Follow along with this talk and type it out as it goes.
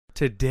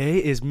Today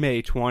is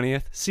May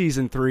 20th,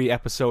 Season 3,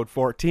 Episode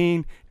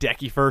 14,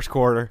 Decky First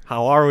Quarter.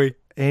 How are we?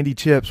 Andy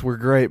Chips were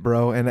great,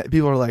 bro. And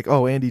people are like,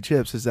 oh, Andy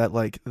Chips, is that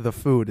like the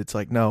food? It's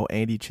like, no,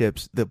 Andy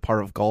Chips, the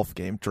part of golf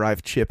game.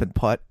 Drive, chip, and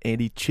putt.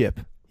 Andy Chip.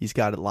 He's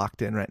got it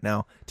locked in right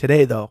now.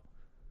 Today, though,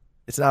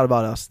 it's not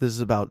about us. This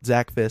is about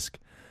Zach Fisk,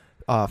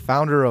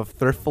 founder of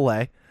Thrift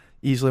Filet,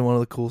 easily one of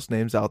the coolest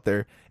names out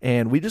there.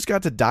 And we just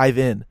got to dive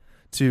in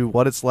to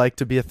what it's like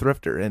to be a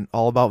thrifter and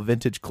all about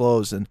vintage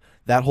clothes and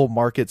that whole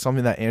market,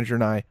 something that Andrew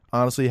and I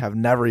honestly have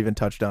never even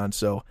touched on.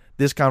 So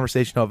this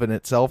conversation of in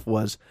itself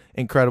was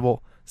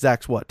incredible.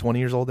 Zach's what, 20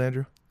 years old,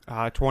 Andrew?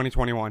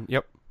 2021,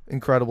 yep.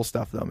 Incredible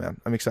stuff, though,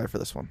 man. I'm excited for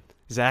this one.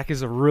 Zach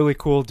is a really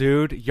cool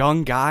dude,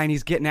 young guy, and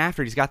he's getting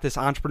after it. He's got this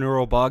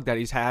entrepreneurial bug that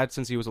he's had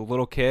since he was a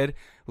little kid,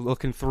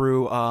 looking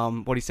through,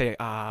 what do you say,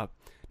 not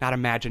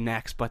Imagine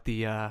Next, but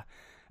the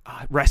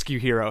Rescue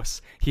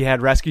Heroes. He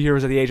had Rescue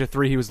Heroes at the age of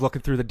 3. He was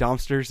looking through the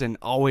dumpsters and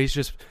always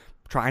just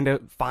trying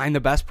to find the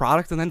best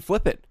product and then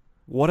flip it.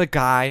 What a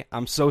guy.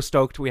 I'm so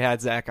stoked we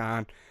had Zach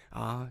on.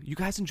 You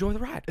guys enjoy the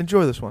ride.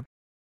 Enjoy this one.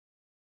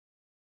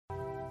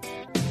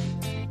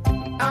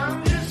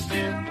 I'm just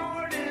an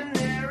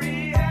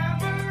ordinary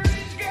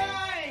average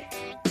guy.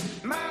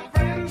 My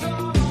friends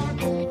all are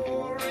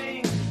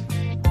boring,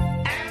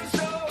 and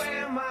so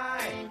am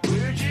I.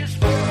 We're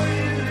just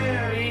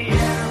ordinary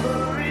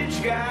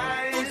average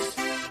guys.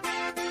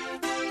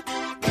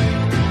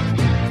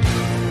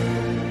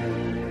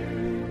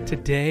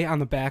 Today on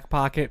the Back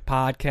Pocket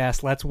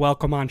Podcast, let's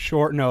welcome on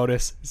short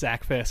notice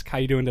Zach Fisk. How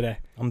you doing today?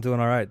 I'm doing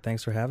all right.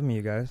 Thanks for having me,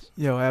 you guys.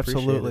 Yo,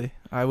 absolutely.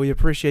 We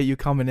appreciate you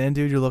coming in,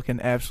 dude. You're looking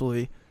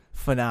absolutely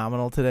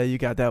phenomenal today. You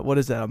got that, what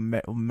is that, a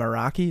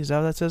Meraki? Is that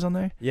what that says on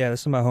there? Yeah,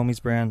 this is my homie's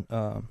brand.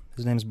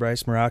 His name's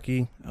Bryce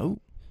Meraki. Oh.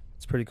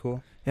 It's pretty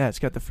cool. Yeah, it's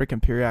got the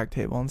freaking periodic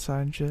table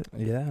inside and shit.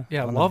 Yeah.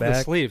 Yeah, on love the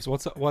back. sleeves.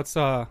 What's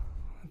the...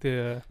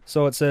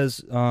 So it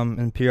says,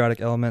 in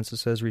periodic elements, it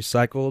says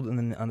recycled, and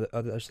then on the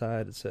other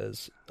side, it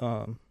says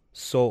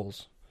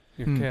souls.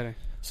 You're kidding.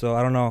 So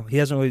I don't know. He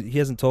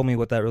hasn't told me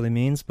what that really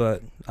means,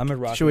 but I'm gonna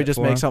rock. Should we just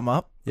make something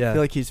up? Yeah. I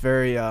feel like he's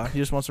very, he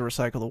just wants to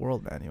recycle the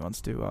world, man. He wants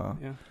to,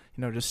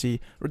 Yeah. just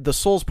see. The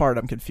souls part,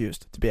 I'm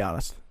confused, to be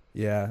honest.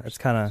 Yeah, it's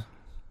kind of,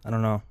 I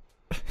don't know.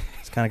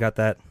 It's kind of got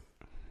that,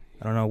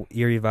 I don't know,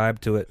 eerie vibe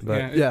to it, but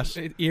Yeah, yes.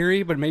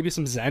 Eerie, but maybe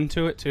some zen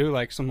to it too,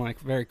 like some like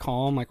very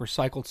calm, like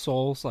recycled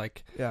souls,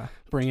 like Yeah.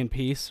 bringing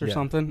peace or Yeah.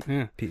 something.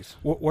 Yeah. peace.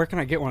 Where can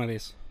I get one of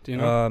these? Do you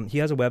know? He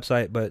has a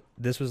website, but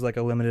this was like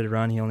a limited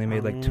run. He only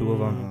made like 2 of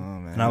them, Oh,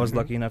 man. and I was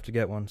lucky enough to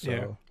get one. So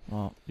Yeah.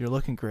 Well, you're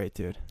looking great,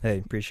 dude. hey,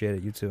 appreciate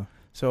it. You too.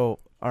 So,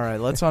 all right,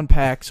 let's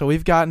unpack. So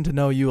we've gotten to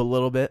know you a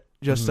little bit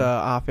just Mhm.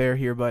 off air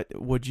here, but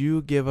would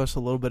you give us a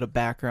little bit of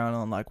background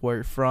on like where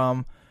you're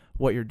from,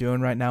 what you're doing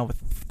right now with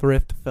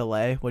Thrift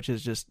Filet, which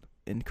is just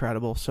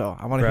incredible. So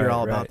I want to hear Right,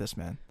 all about right. this,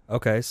 man.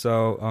 Okay,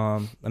 so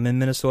I'm in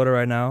Minnesota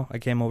right now. I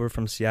came over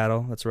from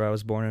Seattle. That's where I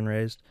was born and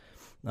raised.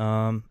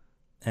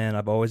 And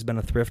I've always been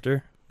a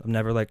thrifter. I'm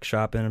never like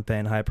shopping and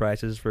paying high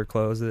prices for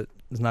clothes that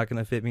is not going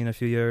to fit me in a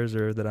few years,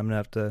 or that I'm going to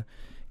have to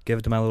give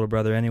it to my little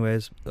brother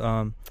anyways.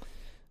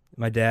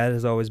 My dad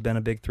has always been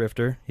a big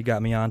thrifter. He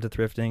got me onto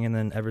thrifting, and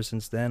then ever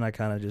since then, I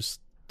kind of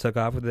just took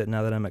off with it.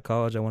 Now that I'm at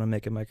college, I want to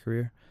make it my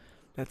career.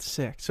 That's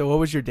sick. So what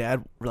was your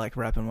dad like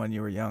repping when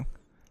you were young?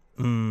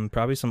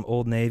 Probably some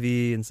Old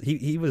Navy, and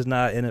he was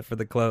not in it for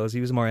the clothes.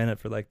 He was more in it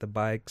for like the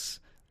bikes,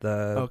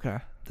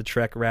 the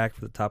Trek rack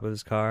for the top of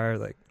his car,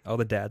 like all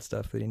the dad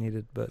stuff that he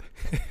needed. But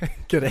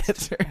Good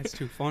answer. That's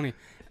too funny.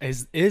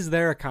 Is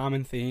there a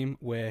common theme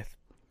with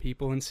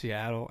people in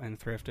Seattle and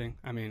thrifting?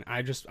 I mean,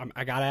 I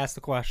gotta ask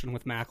the question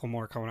with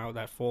Macklemore coming out with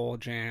that full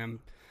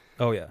jam.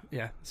 oh yeah,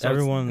 Yeah, so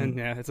Everyone-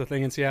 it's a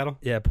thing in Seattle.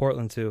 yeah,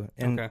 Portland too,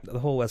 and Okay. the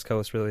whole West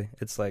Coast really.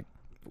 It's like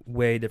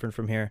way different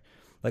from here.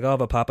 Like I'll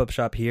have a pop-up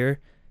shop here,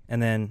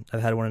 and then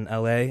I've had one in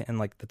LA, and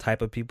like the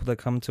type of people that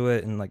come to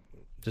it, and like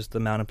just the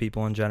amount of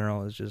people in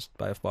general is just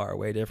by far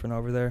way different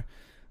over there.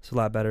 It's a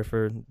lot better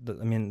for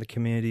the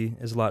community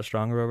is a lot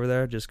stronger over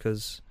there, just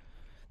because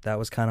that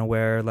was kind of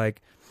where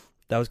like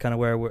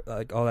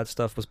all that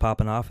stuff was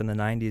popping off in the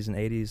 90s and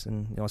 80s,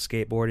 and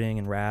skateboarding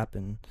and rap,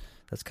 and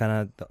that's kind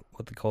of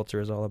what the culture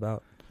is all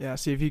about. Yeah,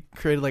 see, if you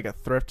created like a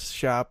thrift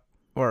shop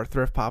or a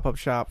thrift pop-up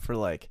shop for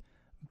like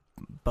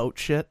boat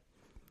shit,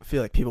 I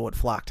feel like people would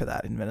flock to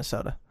that in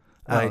Minnesota.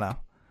 I don't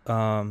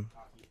know.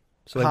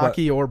 So like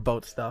hockey or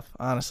boat stuff,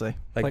 honestly.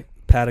 like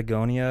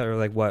Patagonia, or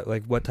like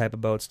what type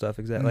of boat stuff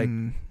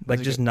exactly?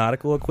 Like just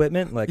nautical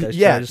equipment? Like should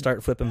I just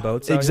start flipping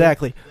boats out here?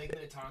 Exactly.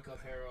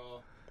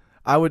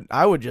 I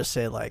would just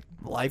say like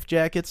life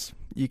jackets.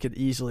 You could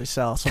easily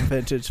sell some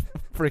vintage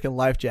freaking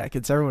life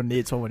jackets. Everyone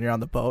needs one when you're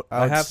on the boat.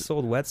 I have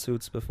sold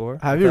wetsuits before.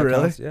 Have if you that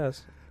really? counts,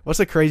 yes. What's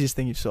the craziest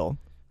thing you've sold?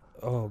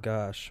 Oh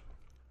gosh,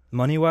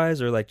 money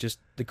wise, or like just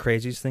the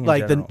craziest thing?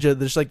 Like in general?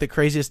 there's like the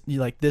craziest.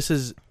 Like this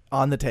is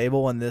on the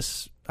table, and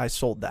this I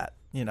sold that.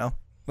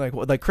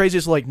 Like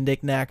craziest like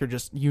knick-knack or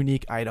just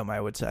unique item,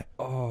 I would say.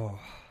 Oh,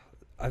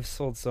 I've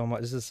sold so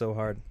much. This is so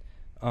hard.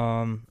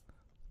 I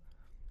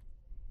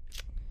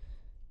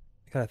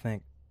gotta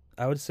think.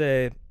 I would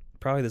say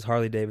probably this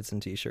Harley Davidson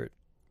T-shirt.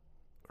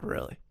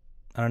 Really?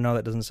 I don't know,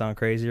 that doesn't sound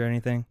crazy or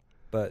anything,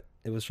 but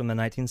it was from the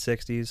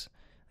 1960s.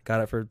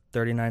 Got it for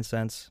 39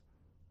 cents,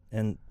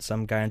 and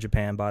some guy in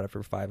Japan bought it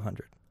for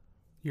 500.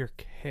 You're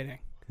kidding.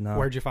 No.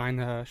 Where'd you find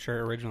the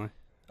shirt originally?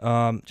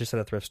 Just at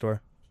a thrift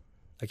store.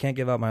 I can't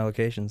give out my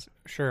locations,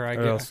 Sure, I or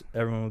get. else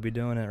everyone would be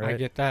doing it, right? I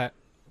get that.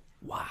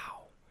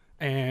 Wow.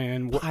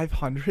 And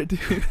 500,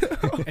 dude.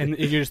 and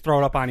you just throw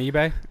it up on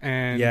eBay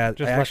and Yeah,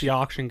 just I let actually- the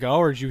auction go,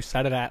 or did you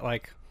set it at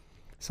like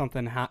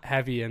something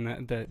heavy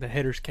and the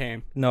hitters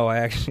came? No,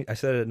 I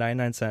set it at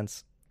 99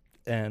 cents,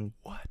 and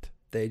What?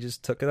 they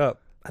just took it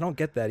up. I don't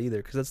get that either,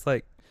 because it's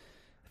like,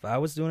 if I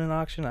was doing an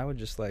auction, I would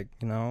just like,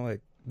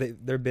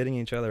 they're bidding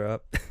each other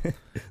up.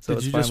 So Did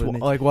it's you fine just with me.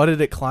 like? What did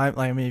it climb?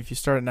 Like, I mean, if you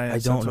start at 99 I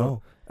cents, don't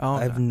know. Oh,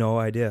 I have no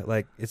idea.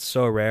 Like, it's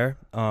so rare.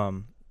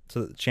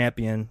 So the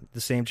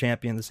same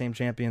champion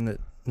that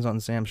is on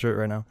Sam's shirt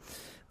right now,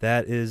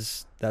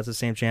 that's the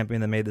same champion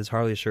that made this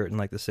Harley shirt in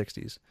like the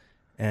 60s.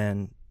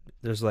 And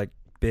there's like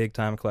big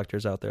time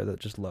collectors out there that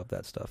just love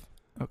that stuff.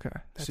 Okay.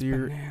 That's So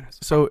you're. bananas.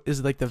 So is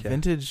it like the Yeah.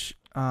 vintage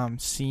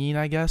scene?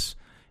 I guess.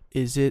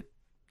 Is it?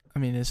 I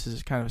mean, this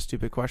is kind of a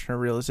stupid question or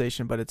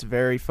realization, but it's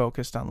very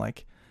focused on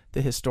like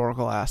the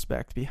historical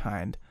aspect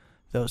behind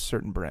those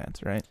certain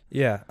brands, right?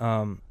 Yeah.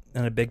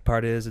 And a big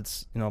part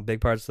is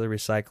big parts of the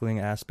recycling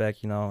aspect,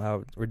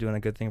 how we're doing a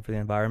good thing for the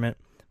environment.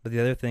 But the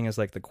other thing is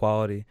like the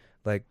quality,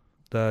 like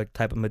the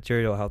type of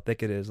material, how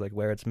thick it is, like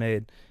where it's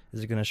made.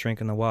 Is it going to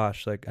shrink in the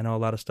wash? Like, I know a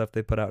lot of stuff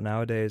they put out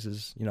nowadays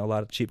is, a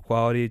lot of cheap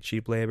quality,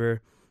 cheap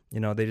labor.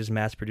 They just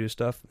mass produce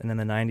stuff. And in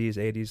the 90s,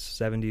 80s,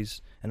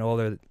 70s, and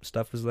older,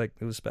 stuff was like,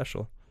 it was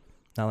special.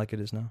 Not like it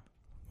is now.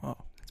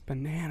 Wow. It's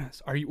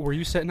bananas. Were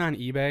you sitting on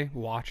eBay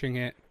watching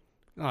it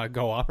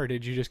go up, or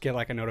did you just get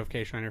like a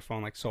notification on your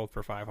phone like sold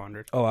for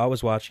 500? Oh, I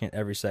was watching it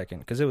every second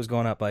because it was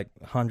going up like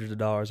hundreds of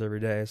dollars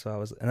every day.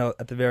 So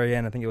at the very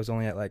end, I think it was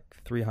only at like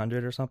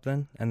 300 or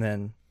something. And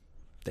then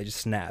they just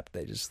snapped.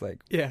 They just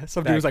like, Yeah,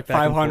 some dude was like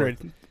back and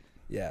 500.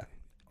 yeah.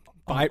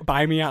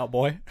 Buy me out,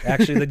 boy.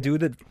 Actually, the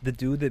dude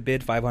that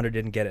bid 500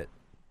 didn't get it.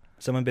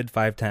 Someone bid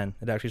 510.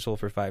 It actually sold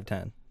for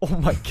 510. Oh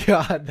my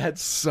god, that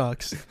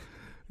sucks.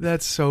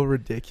 That's so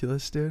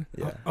ridiculous, dude.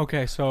 Yeah.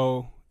 Okay,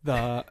 so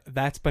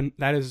that's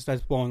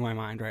blowing my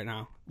mind right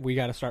now. We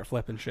got to start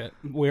flipping shit.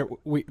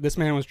 This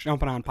man was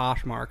jumping on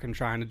Poshmark and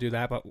trying to do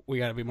that, but we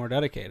got to be more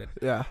dedicated.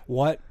 Yeah.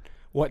 What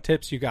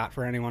tips you got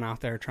for anyone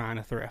out there trying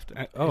to thrift?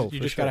 Oh, you for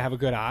just sure. got to have a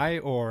good eye,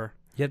 or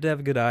You have to have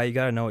a good eye. You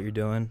got to know what you're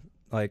doing.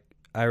 Like,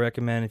 I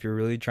recommend if you're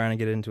really trying to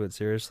get into it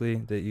seriously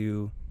that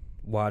you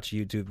watch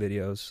YouTube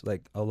videos,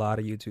 like a lot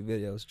of YouTube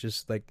videos.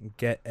 Just like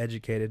get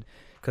educated,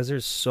 because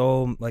there's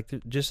so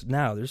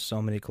there's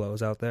so many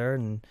clothes out there,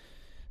 and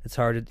it's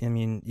hard to. I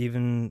mean,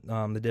 even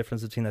the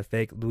difference between a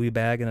fake Louis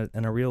bag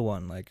and a real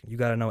one. Like, you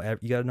gotta know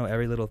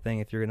every little thing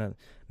if you're gonna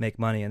make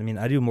money. And I mean,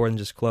 I do more than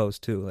just clothes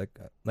too.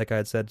 Like I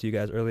had said to you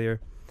guys earlier,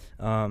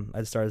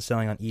 I started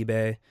selling on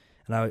eBay,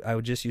 and I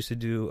would just used to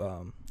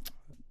do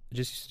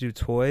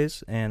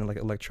toys and like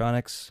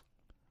electronics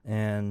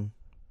and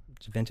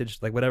vintage,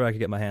 like whatever I could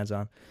get my hands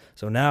on.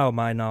 So now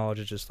my knowledge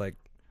is just like,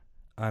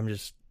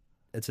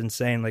 it's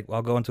insane. Like,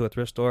 I'll go into a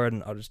thrift store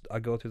and I'll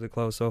go through the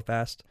clothes so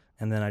fast,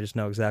 and then I just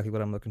know exactly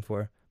what I'm looking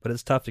for. But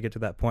it's tough to get to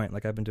that point.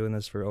 Like, I've been doing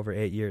this for over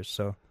 8 years,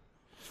 so.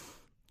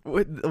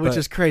 Which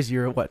is crazy.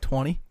 You're what,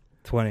 20?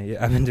 20.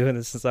 Yeah, I've been doing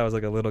this since I was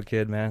like a little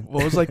kid, man.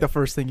 What was like the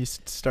first thing you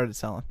started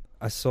selling?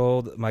 I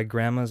sold my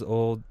grandma's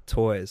old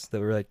toys that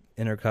were like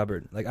in her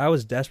cupboard. Like, I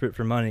was desperate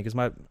for money because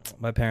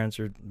my parents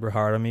were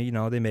hard on me.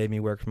 They made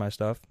me work for my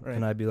stuff. Right.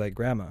 And I'd be like,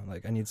 Grandma,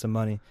 like, I need some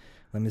money.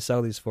 Let me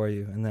sell these for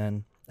you. And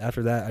then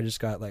after that, I just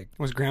got like,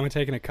 was Grandma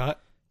taking a cut?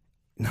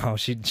 no,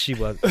 she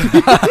was.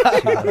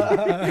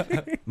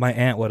 My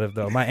aunt would have,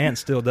 though. My aunt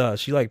still does.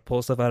 She like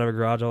pulls stuff out of her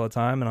garage all the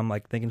time, and I'm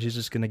like thinking she's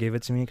just gonna give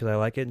it to me because I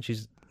like it, and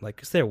she's like,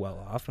 because they're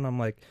well off, and I'm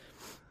like,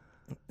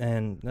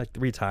 and like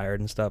retired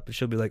and stuff. But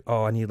she'll be like,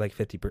 oh, I need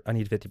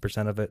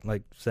 50% of it.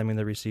 Like, send me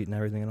the receipt and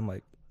everything, and I'm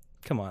like,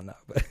 come on now.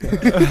 But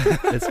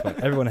it's fun.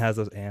 Everyone has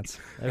those aunts.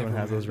 Everyone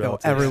has those No,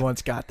 relatives.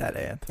 everyone's got that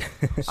aunt.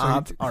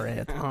 Aunt or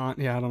aunt.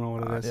 Yeah, I don't know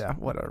what it is. Yeah,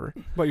 whatever.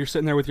 But you're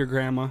sitting there with your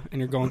grandma and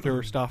you're going through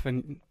her stuff,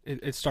 and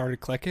it started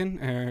clicking,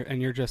 and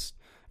you're just,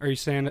 are you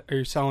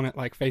selling it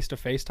like face to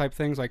face type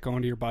things, like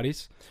going to your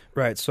buddies?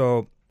 Right.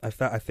 So I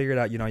figured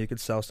out, you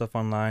could sell stuff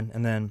online.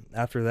 And then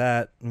after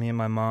that, me and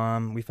my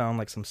mom, we found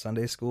like some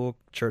Sunday school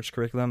church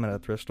curriculum at a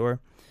thrift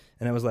store.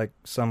 And it was like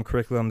some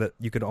curriculum that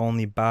you could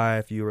only buy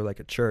if you were like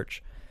a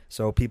church.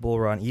 So people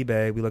were on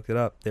eBay. We looked it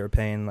up. They were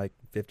paying like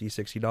 $50,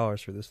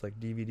 $60 for this like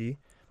DVD.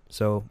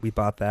 So we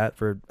bought that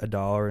for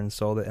 $1 and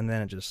sold it. And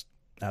then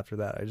after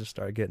that, I just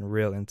started getting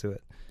real into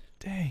it.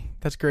 Dang,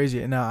 that's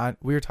crazy. Now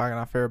we were talking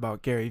off air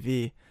about Gary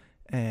Vee,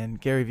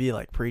 and Gary Vee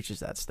like preaches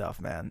that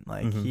stuff, man.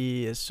 Like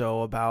he is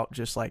so about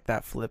just like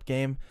that flip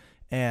game,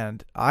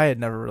 and I had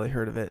never really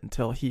heard of it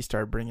until he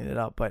started bringing it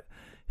up. But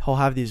he'll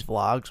have these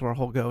vlogs where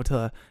he'll go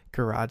to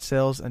garage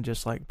sales and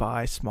just like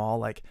buy small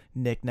like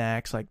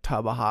knickknacks, like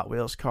tub of Hot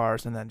Wheels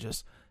cars, and then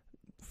just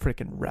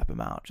freaking rep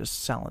them out,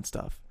 just selling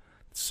stuff.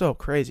 so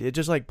crazy. It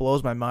just like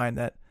blows my mind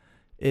that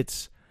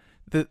it's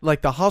the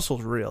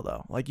hustle's real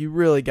though. Like you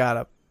really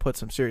gotta put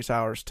some serious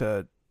hours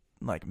to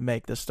like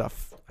make this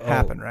stuff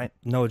happen, right?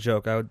 No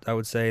joke. I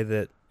would say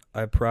that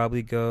I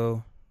probably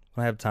go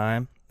when I have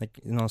time. Like,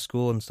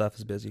 school and stuff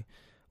is busy.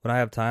 When I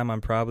have time, I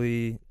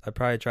probably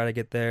try to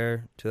get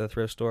there to the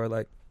thrift store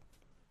like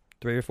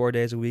 3 or 4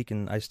 days a week,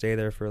 and I stay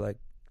there for like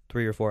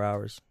 3 or 4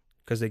 hours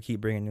because they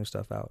keep bringing new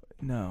stuff out.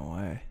 No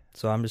way.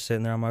 So I'm just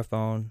sitting there on my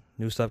phone.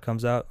 New stuff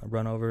comes out. I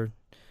run over.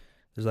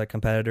 There's like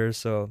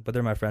competitors, but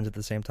they're my friends at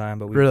the same time.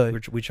 But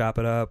we chop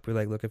it up. We're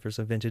like looking for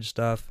some vintage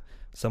stuff.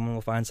 Someone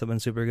will find something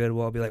super good.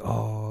 We'll all be like,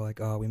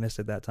 oh, we missed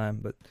it that time.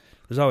 But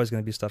there's always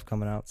going to be stuff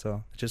coming out,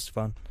 so it's just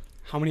fun.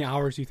 How many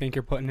hours do you think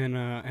you're putting in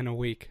a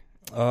week?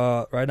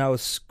 Right now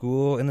with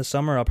school in the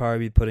summer, I'll probably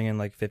be putting in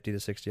like 50 to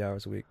 60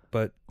 hours a week.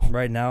 But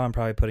right now, I'm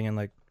probably putting in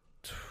like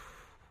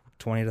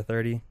 20 to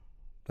 30,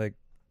 like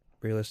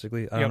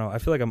realistically. I don't know. I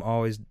feel like I'm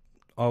always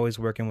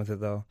working with it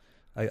though.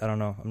 I don't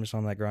know. I'm just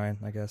on that grind,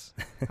 I guess.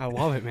 I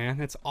love it, man.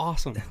 It's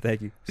awesome.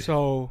 Thank you.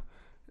 So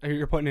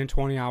you're putting in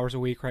 20 hours a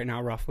week right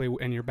now, roughly,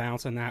 and you're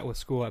balancing that with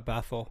school at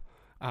Bethel.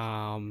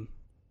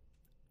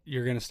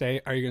 You're gonna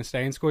stay? Are you gonna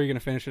stay in school? Are you gonna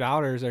finish it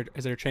out, or is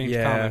there change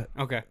coming?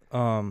 Okay.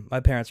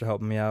 My parents are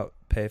helping me out,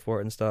 pay for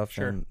it and stuff.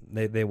 Sure. And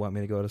they want me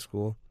to go to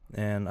school,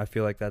 and I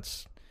feel like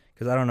that's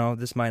because I don't know.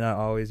 This might not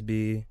always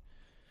be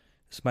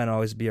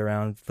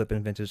around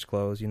flipping vintage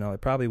clothes.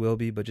 It probably will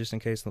be, but just in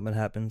case something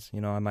happens,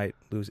 I might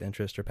lose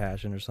interest or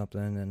passion or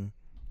something, and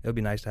it would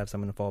be nice to have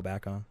something to fall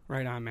back on.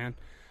 Right on, man.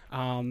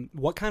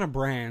 What kind of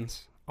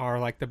brands are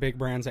like the big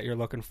brands that you're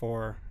looking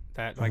for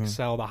that like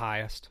sell the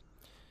highest?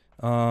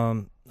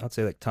 I'd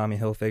say like Tommy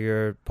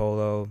Hilfiger,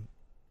 Polo,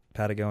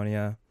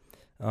 Patagonia.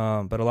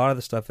 But a lot of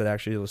the stuff that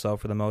actually will sell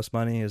for the most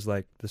money is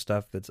like the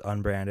stuff that's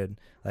unbranded,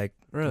 like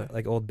Really?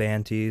 like old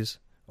band tees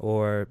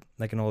or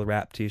like an old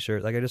rap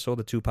T-shirt. Like I just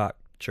sold a Tupac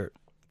shirt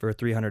for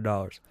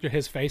 $300.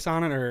 His face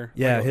on it, or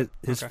Yeah, like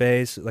his okay.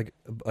 face, like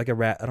a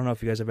rap. I don't know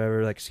if you guys have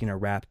ever like seen a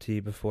rap tee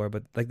before,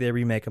 but like they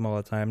remake them all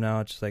the time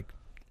now. It's just like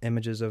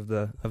images of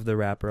the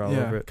rapper all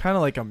over it. Kind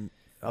of like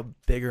a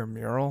bigger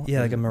mural. Yeah,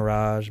 like a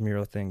mirage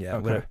mural thing. Yeah,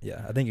 Okay. whatever.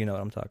 Yeah, I think you know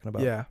what I'm talking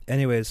about. Yeah.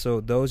 Anyways, so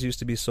those used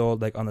to be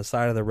sold like on the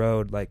side of the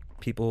road, like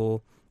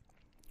people,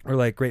 or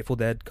like Grateful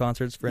Dead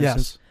concerts, for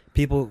instance.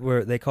 People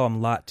they call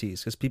them lot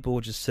tees because people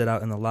would just sit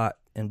out in the lot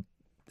and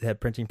they had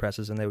printing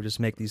presses and they would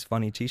just make these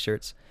funny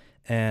T-shirts.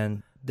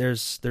 And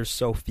there's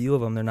so few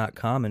of them, they're not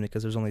common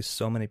because there's only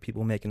so many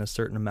people making a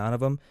certain amount of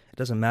them. It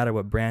doesn't matter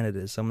what brand it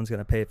is. Someone's going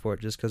to pay for it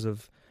just because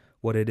of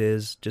what it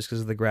is, just because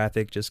of the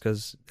graphic, just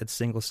because it's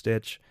single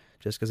stitch,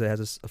 just because it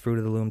has a fruit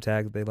of the loom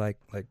tag that they like.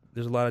 Like,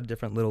 there's a lot of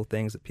different little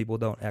things that people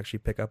don't actually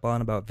pick up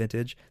on about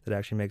vintage that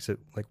actually makes it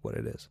like what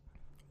it is.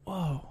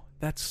 Whoa,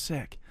 that's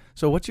sick.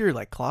 So what's your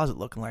like closet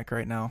looking like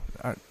right now?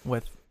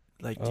 With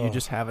like, do you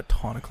just have a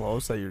ton of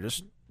clothes that you're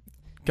just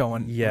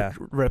going,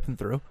 ripping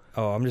through?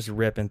 Oh, I'm just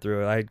ripping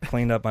through it. I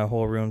cleaned up my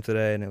whole room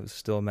today, and it was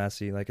still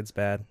messy. Like, it's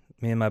bad.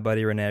 Me and my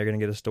buddy Renee are going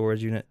to get a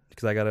storage unit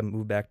because I got to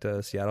move back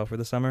to Seattle for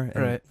the summer.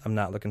 And right. I'm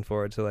not looking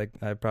forward to, like,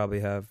 I probably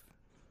have,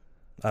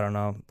 I don't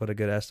know what a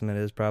good estimate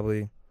is,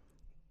 probably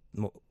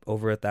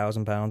over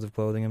 1,000 pounds of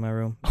clothing in my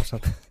room or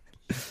something.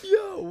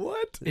 Yo,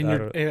 what?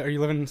 Are you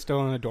living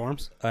still in the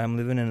dorms? I'm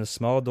living in a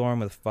small dorm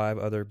with 5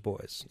 other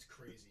boys. It's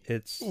crazy.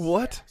 It's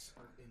What?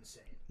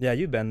 Insane. Yeah,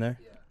 you've been there.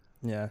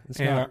 Yeah, it's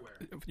And not.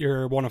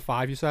 you're one of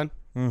 5, you said?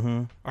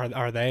 Mm-hmm.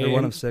 Are they? They're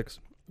one of 6.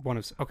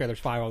 Okay, there's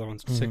 5 other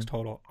ones, 6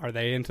 total. Are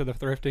they into the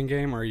thrifting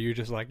game, or are you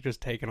just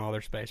taking all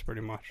their space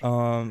pretty much?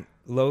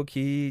 Low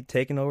key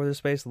taking over their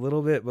space a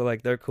little bit, but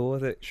like they're cool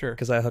with it. Sure.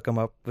 Because I hook them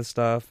up with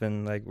stuff,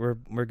 and like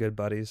we're good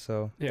buddies.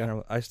 So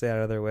Yeah. I stay out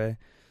of their way.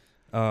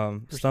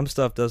 Some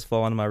stuff does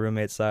fall onto my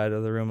roommate's side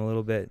of the room a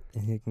little bit,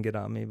 and he can get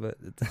on me, but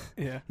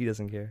Yeah. he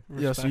doesn't care.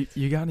 Yeah, so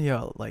you got any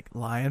like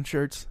lion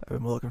shirts? I've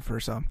been looking for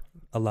some.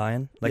 A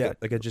lion, like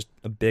Yeah. just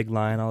a big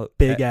lion.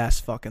 Big ass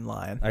fucking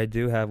lion. I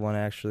do have one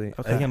actually. I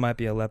Okay. think it might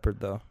be a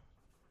leopard though.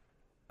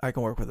 I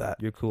can work with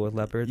that. You're cool with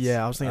leopards?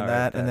 Yeah, I was thinking All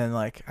right, that, and then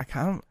like I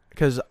kind of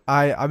because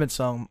I've been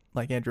selling,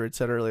 like Andrew had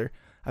said earlier,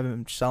 I've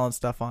been selling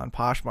stuff on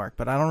Poshmark,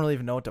 but I don't really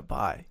even know what to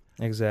buy.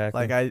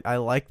 Exactly. Like I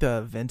like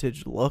the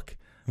vintage look,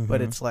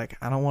 but Mhm. it's like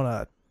I don't want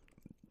a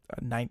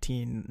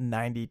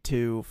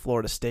 1992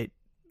 Florida State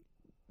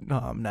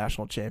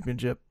national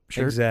championship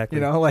shirt. Exactly.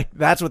 You know, like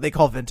that's what they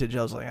call vintage.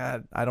 I was like,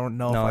 I don't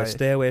know No, if I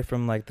stay away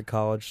from like the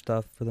college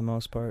stuff for the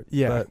most part.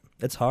 Yeah. But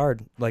it's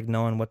hard, like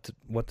knowing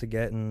what to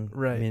get, and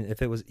Right. I mean,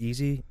 if it was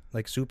easy,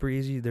 like super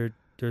easy, there'd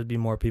be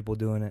more people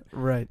doing it.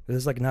 right.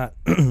 It's like not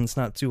it's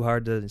not too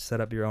hard to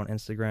set up your own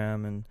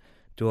Instagram and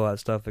do all that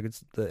stuff. Like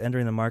it's the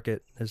entering the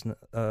market. There's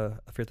I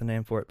forget the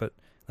name for it, but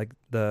like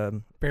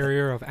the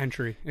Barrier of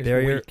entry is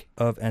barrier weak.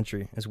 of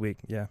entry is weak.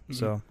 Yeah. Mhm.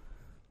 So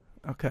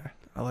Okay,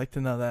 I like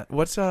to know that.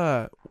 What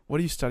are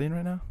you studying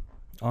right now?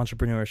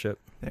 entrepreneurship.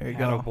 There you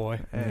Atta go. boy.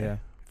 Hey, Yeah.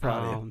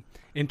 proud of you.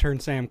 Intern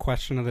Sam,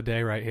 question of the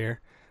day right here.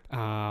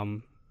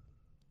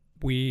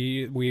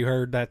 We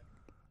heard that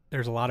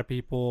there's a lot of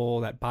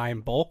people that buy in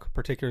bulk,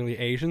 particularly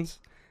Asians.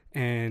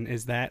 And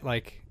is that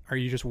like, are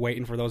you just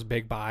waiting for those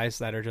big buys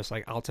that are just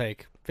like, I'll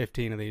take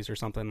 15 of these or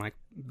something, like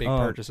big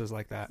purchases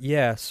like that?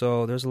 Yeah,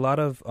 so there's a lot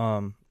of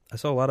I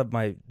saw a lot of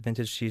my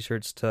vintage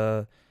t-shirts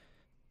to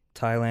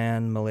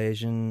Thailand,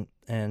 Malaysian,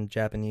 and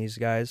Japanese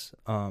guys.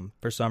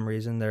 For some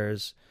reason,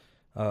 there's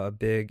a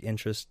big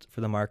interest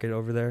for the market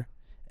over there,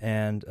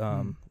 and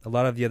a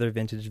lot of the other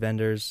vintage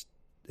vendors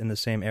in the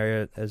same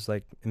area as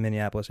like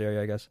Minneapolis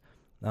area, I guess.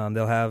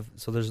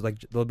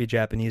 There'll be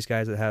Japanese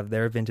guys that have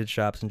their vintage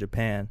shops in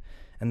Japan,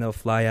 and they'll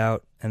fly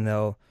out and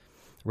they'll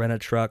rent a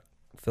truck,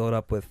 fill it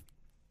up with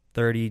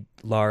 30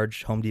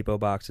 large Home Depot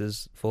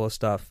boxes full of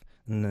stuff,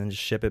 and then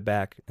just ship it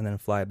back and then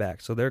fly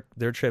back. So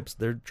their trips,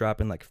 they're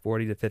dropping like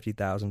 $40,000 to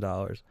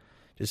 $50,000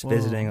 just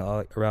visiting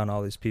around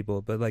all these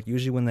people. But like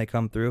usually when they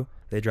come through,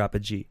 they drop a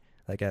G,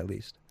 like at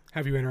least.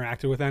 Have you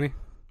interacted with any?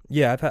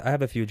 Yeah, I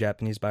have a few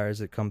Japanese buyers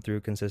that come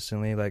through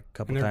consistently, like a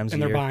couple times a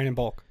year. And they're buying in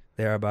bulk.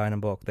 They are buying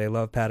in bulk. They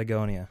love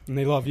Patagonia. And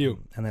they love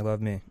you. And they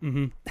love me.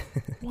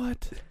 Mm-hmm.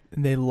 What?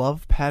 And they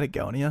love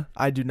Patagonia?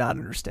 I do not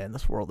understand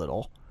this world at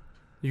all.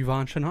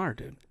 Yvon Chouinard,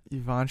 dude.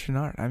 Yvon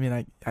Chouinard. I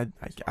mean,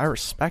 I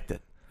respect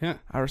it. Yeah.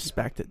 I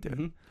respect it, dude.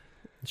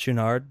 Mm-hmm.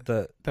 Chouinard,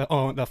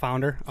 the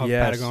founder of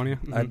yes, Patagonia.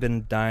 Mm-hmm. I've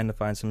been dying to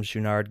find some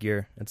Chouinard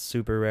gear. It's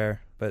super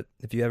rare. But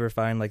if you ever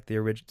find like the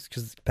original,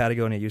 because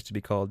Patagonia used to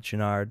be called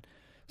Chouinard.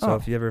 So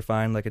if you ever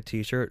find like a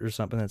t-shirt or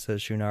something that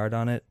says Chouinard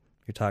on it,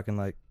 you're talking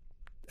like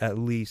at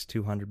least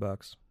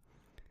 $200.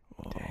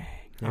 Whoa. Dang.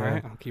 Yeah. All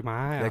right, I'll keep my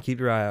eye out. Yeah, keep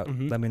your eye out.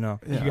 Mhm. Let me know.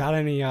 Yeah. You got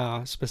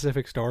any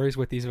specific stories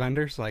with these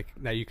vendors, like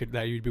that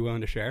you'd be willing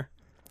to share?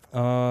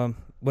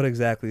 What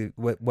exactly?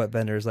 What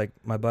vendors? Like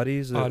my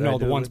buddies? No,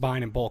 the ones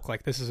buying in bulk.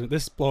 Like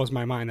this blows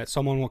my mind that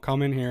someone will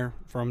come in here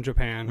from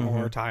Japan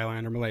or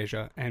Thailand or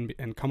Malaysia and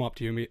come up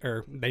to you,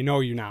 or they know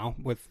you now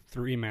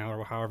through email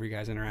or however you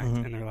guys interact,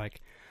 and they're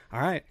like, "All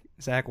right,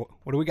 Zach,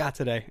 what do we got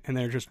today?" And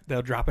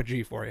they'll drop a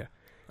G for you.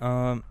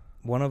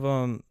 One of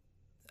them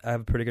I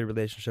have a pretty good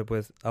relationship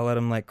with. I'll let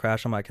him like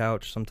crash on my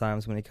couch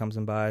sometimes when he comes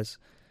and buys,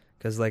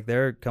 because like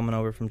they're coming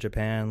over from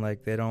Japan,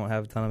 like they don't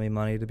have a ton of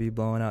money to be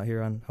blowing out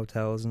here on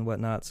hotels and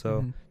whatnot.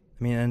 So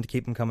I mean, and to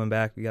keep them coming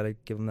back, we got to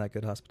give them that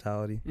good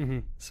hospitality.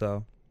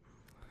 So,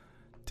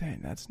 dang,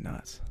 that's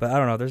nuts. but I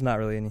don't know. There's not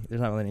really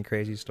any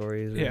crazy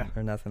stories Yeah.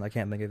 or nothing. I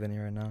can't think of any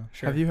right now.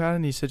 Sure. Have you had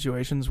any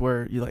situations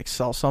where you like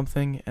sell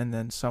something and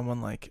then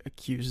someone like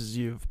accuses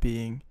you of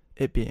being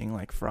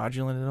like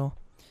fraudulent at all?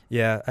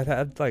 Yeah,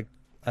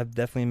 I've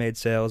definitely made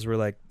sales where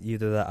like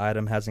either the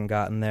item hasn't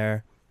gotten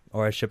there,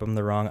 or I ship them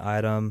the wrong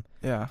item,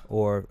 Yeah.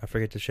 or I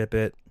forget to ship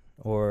it,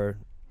 or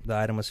the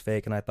item was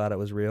fake and I thought it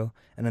was real.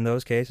 And in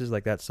those cases,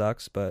 like that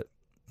sucks, but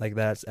like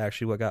that's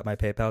actually what got my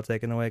PayPal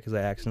taken away, because I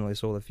accidentally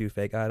sold a few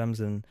fake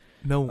items, and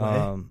No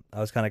way. I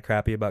was kind of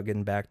crappy about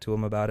getting back to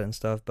them about it and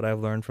stuff. But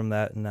I've learned from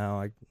that, and now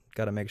I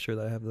got to make sure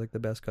that I have like the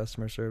best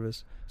customer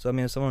service. So I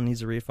mean, if someone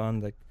needs a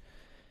refund, like,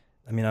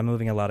 I mean, I'm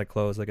moving a lot of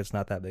clothes, like it's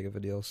not that big of a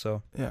deal.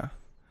 So Yeah.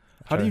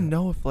 How do you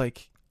know if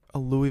like a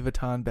Louis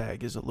Vuitton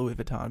bag is a Louis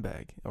Vuitton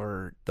bag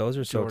or those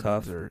are so Jordans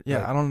tough. Like,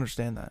 Like, I don't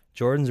understand that.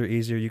 Jordans are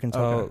easier. You can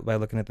tell Okay. by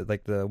looking at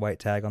the white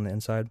tag on the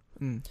inside.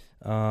 Mm.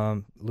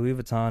 Louis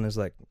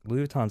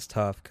Vuitton's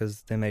tough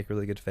because they make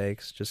really good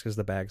fakes, just because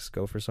the bags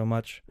go for so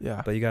much.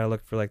 Yeah. But you gotta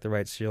look for like the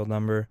right serial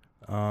number.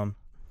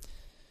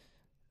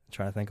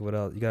 Trying to think of what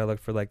else. You gotta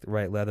look for like the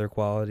right leather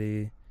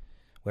quality,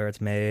 where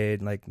it's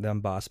made, like the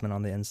embossment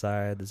on the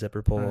inside, the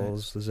zipper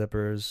pulls, the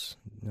zippers,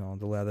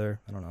 the leather.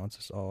 I don't know. It's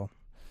just all,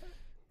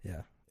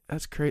 yeah.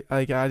 That's crazy.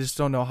 Like I just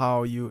don't know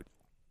how you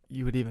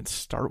would even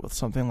start with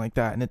something like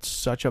that, and it's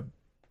such a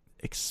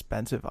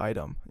expensive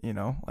item,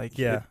 like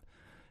Yeah.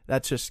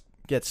 that just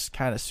gets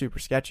kind of super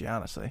sketchy,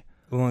 honestly.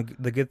 Well,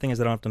 the good thing is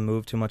I don't have to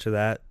move too much of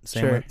that.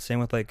 Same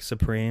with like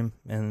Supreme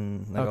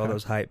and like all Okay.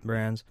 those hype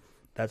brands.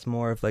 That's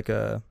more of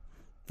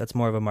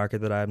a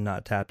market that I'm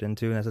not tapped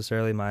into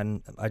necessarily.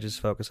 Mine, I just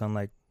focus on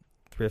like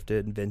thrifted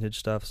and vintage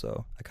stuff.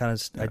 So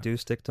I do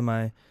stick to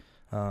my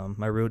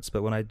my roots.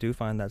 But when I do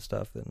find that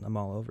stuff, then I'm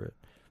all over it.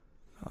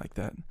 I like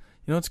that.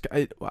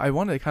 I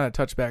wanted to kind of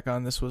touch back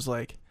on this was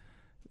like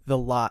the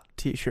lot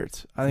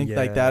T-shirts. I think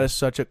like that is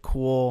such a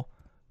cool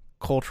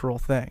cultural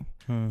thing.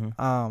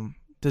 Mm-hmm.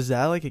 Does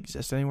that like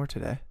exist anywhere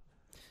today?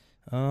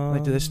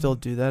 Like, do they still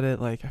do that at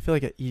like? I feel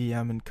like at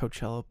EDM and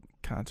Coachella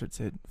concerts,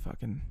 they'd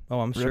fucking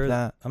I'm rip sure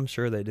that. I'm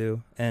sure they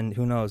do. And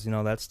who knows?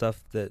 That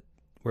stuff that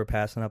we're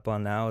passing up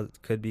on now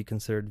could be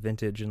considered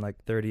vintage in like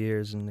 30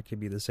 years, and it could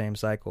be the same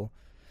cycle.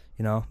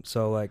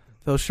 So like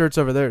Those shirts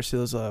over there, see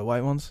those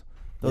white ones?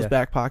 Those Yeah.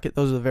 back pocket,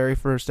 those are the very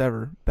first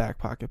ever back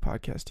pocket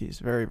podcast tees.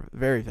 Very,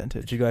 very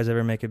vintage. Did you guys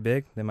ever make it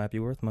big? They might be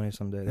worth money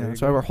someday. Yeah,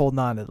 that's why we're holding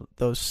on to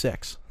those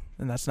 6.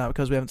 And that's not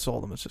because we haven't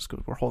sold them. It's just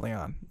because we're holding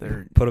on.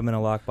 They're put them in a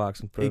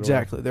lockbox and put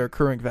exactly. They're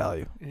accruing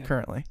value Yeah.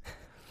 currently,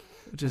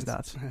 which is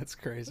nuts. That's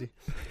crazy.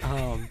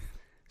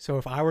 So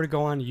if I were to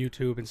go on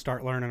YouTube and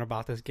start learning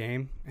about this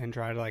game and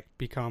try to like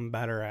become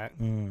better at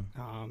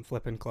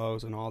flipping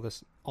clothes and all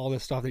this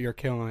stuff that you're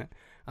killing it,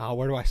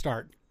 where do I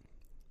start?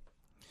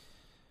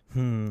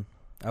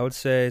 I would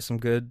say some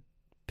good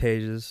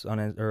pages on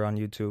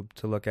YouTube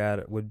to look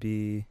at would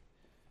be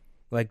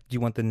Like, do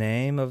you want the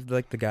name of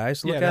like the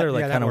guys to look Yeah, at, or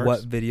like that kind of what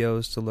works.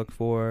 videos to look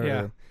for?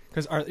 Yeah. or-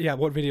 Because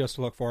what videos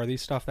to look for? Are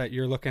these stuff that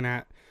you're looking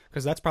at?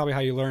 Because that's probably how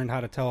you learned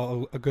how to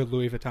tell a good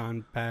Louis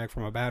Vuitton bag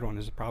from a bad one.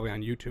 Is probably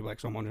on YouTube, like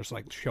someone just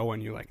like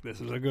showing you like this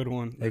is a good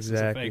one, this is a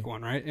Exactly. fake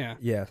one, right? Yeah.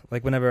 Yeah,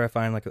 like whenever I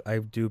find like I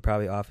do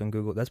probably often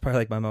Google. That's probably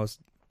like my most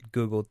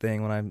Googled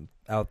thing when I'm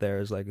out there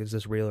is like, is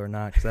this real or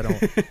not? Because I don't,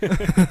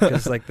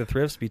 because like the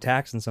thrifts be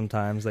taxing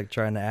sometimes, like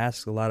trying to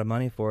ask a lot of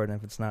money for it, and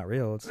if it's not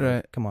real, it's Right.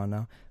 like, come on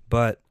now.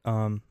 But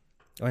I'm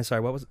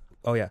sorry, what was?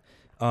 Oh yeah,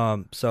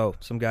 so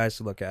some guys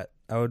to look at.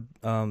 I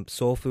would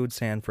Soul Food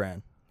San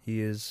Fran.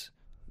 He's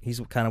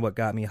kind of what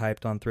got me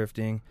hyped on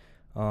thrifting.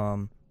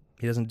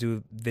 He doesn't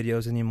do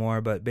videos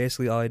anymore, but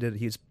basically all he did,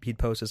 he'd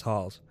post his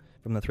hauls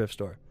from the thrift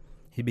store.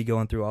 He'd be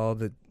going through all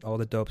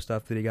the dope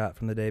stuff that he got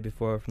from the day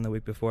before, from the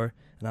week before,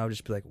 and I would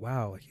just be like,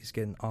 wow, he's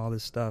getting all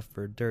this stuff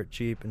for dirt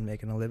cheap and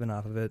making a living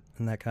off of it.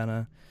 And that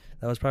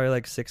was probably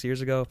like 5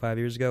 years ago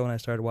when I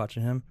started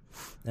watching him.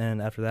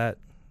 And after that,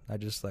 I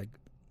just like,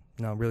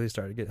 really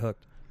started to get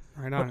hooked.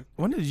 Right on.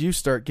 When did you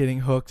start getting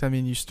hooked? I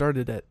mean, you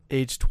started at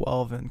age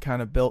 12 and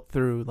kind of built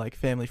through like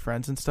family,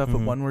 friends and stuff. But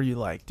Mhm. when were you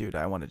like, dude,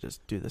 I want to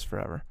just do this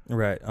forever?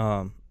 Right.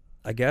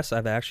 I guess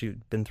I've actually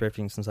been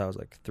thrifting since I was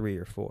like 3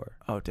 or 4.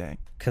 Oh, dang.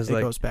 Because It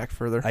like goes back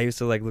further. I used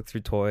to like look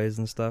through toys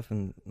and stuff,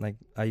 and like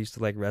I used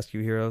to like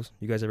Rescue Heroes.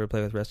 You guys ever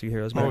play with Rescue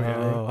Heroes? back in the day?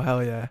 Oh,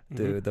 hell yeah.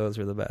 Dude, those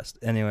were the best.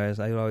 Anyways,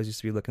 I always used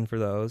to be looking for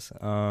those.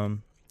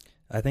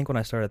 I think when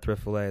I started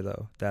Thrift Filet,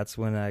 though, that's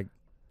when I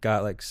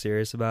got like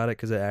serious about it,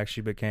 because it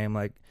actually became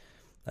like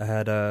I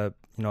had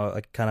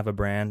like kind of a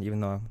brand,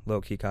 even though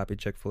low key copied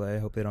Chick-fil-A. I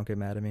hope they don't get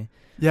mad at me.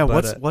 Yeah,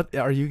 But, what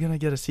are you gonna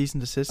get a cease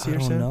and desist I here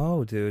don't soon?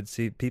 know, dude.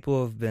 See,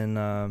 people have been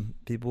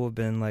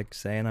like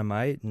saying I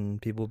might, and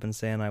people have been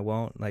saying I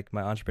won't. Like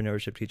my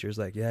entrepreneurship teacher's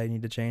like, yeah, you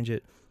need to change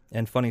it.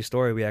 And funny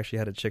story, we actually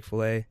had a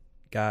Chick-fil-A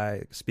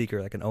guy,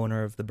 speaker, like an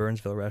owner of the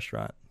Burnsville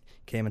restaurant,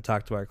 came and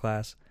talked to our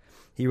class.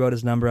 He wrote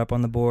his number up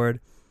on the board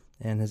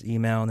and his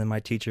email, and then my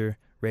teacher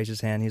raised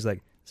his hand. He's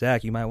like,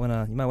 Zach, you might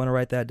wanna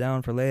write that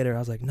down for later. I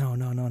was like, no.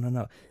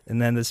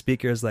 And then the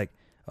speaker is like,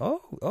 oh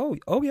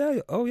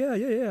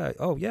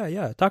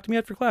yeah. Talk to me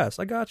after class.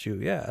 I got you.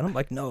 Yeah. And I'm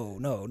like, no.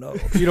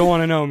 You don't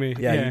want to know me.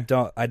 Yeah, you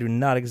don't. I do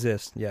not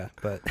exist. Yeah,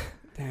 but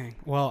Dang.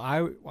 Well,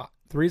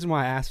 the reason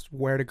why I asked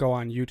where to go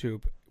on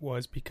YouTube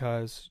was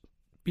because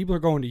people are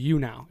going to you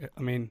now.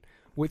 I mean,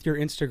 with your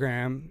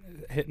Instagram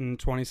hitting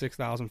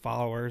 26,000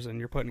 followers and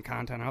you're putting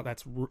content out,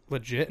 that's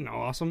legit and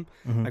awesome.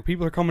 Mhm. Like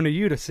people are coming to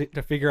you to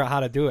figure out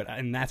how to do it,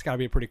 and that's got to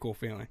be a pretty cool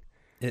feeling.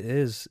 it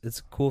is. It's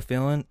a cool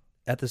feeling.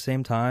 At the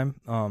same time,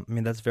 I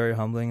mean, that's very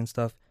humbling and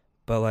stuff.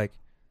 But like,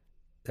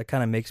 that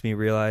kind of makes me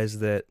realize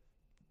that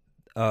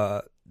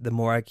the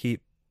more I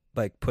keep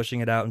like pushing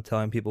it out and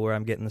telling people where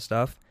I'm getting the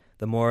stuff,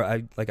 the more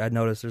I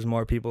notice there's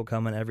more people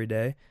coming every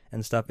day,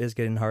 and stuff is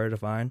getting harder to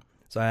find.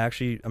 So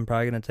I'm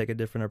probably going to take a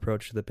different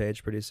approach to the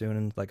page pretty soon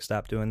and like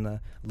stop doing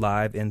the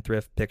live in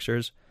thrift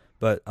pictures,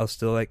 but I'll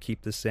still like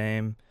keep the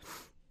same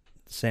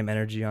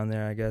energy on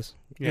there, I guess.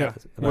 Yeah.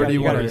 Where do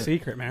you got wanna- a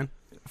secret, man?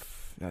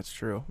 That's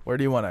true. Where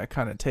do you want to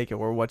kind of take it?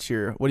 Or what do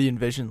you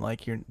envision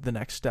like the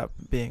next step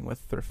being with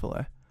Thrift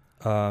Filet?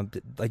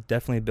 Like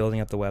definitely building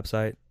up the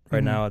website.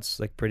 Right Mhm. now it's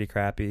like pretty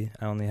crappy.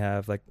 I only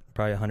have like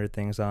probably 100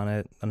 things on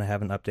it, and I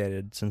haven't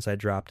updated since I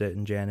dropped it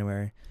in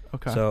January.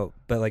 Okay. So,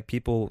 but like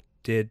people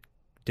did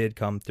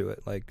come through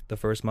it. Like the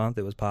first month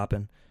it was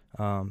popping,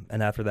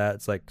 and after that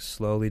it's like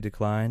slowly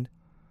declined.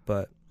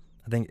 But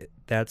I think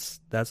that's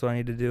what I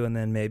need to do, and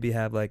then maybe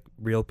have like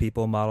real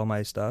people model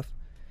my stuff.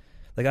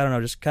 Like I don't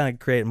know, just kind of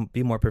create and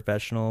be more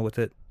professional with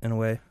it in a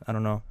way. I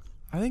don't know.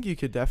 I think you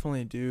could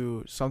definitely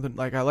do something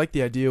like, I like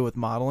the idea with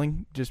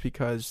modeling just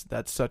because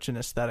that's such an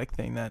aesthetic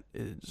thing that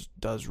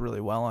does really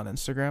well on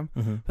Instagram.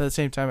 Mm-hmm. But at the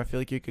same time, I feel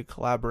like you could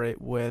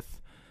collaborate with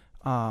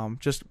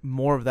just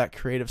more of that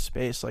creative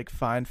space, like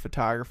find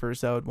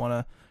photographers that would want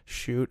to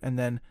shoot, and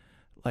then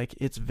like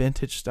it's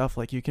vintage stuff.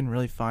 Like you can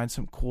really find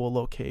some cool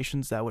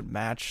locations that would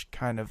match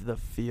kind of the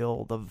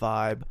feel, the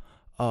vibe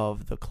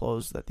of the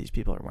clothes that these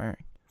people are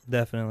wearing.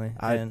 Definitely.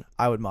 And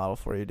I would model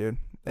for you, dude.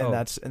 And Oh.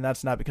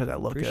 that's not because I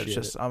look good. It's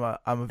Appreciate just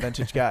I'm a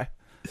vintage guy.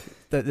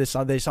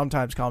 They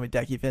sometimes call me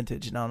Decky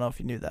Vintage, and I don't know if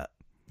you knew that.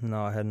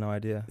 no, I had no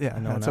idea. Yeah, I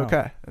know that's now.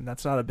 okay, and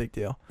that's not a big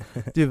deal,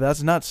 dude. But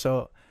that's nuts.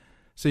 So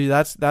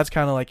that's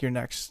kind of like your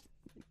next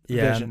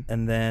Yeah, vision.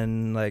 and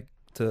then like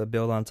to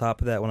build on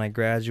top of that, when I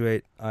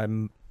graduate, I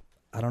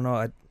don't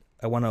know,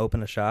 I want to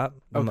open a shop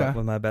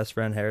with my best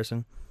friend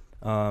Harrison,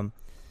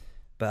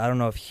 but I don't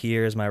know if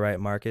here is my right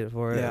market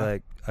for it. Yeah.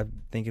 Like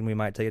I'm thinking we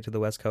might take it to the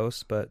West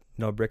Coast, but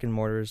brick and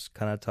mortar's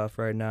kind of tough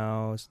right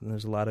now.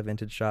 There's a lot of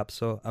vintage shops,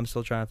 so I'm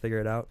still trying to figure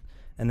it out.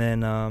 And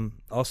then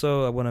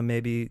also I want to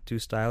maybe do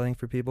styling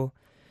for people.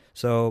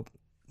 So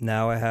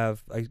now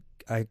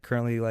I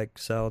currently like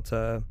sell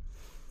to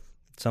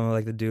some of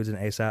like the dudes in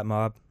ASAP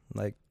Mob,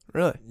 like.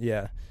 Really?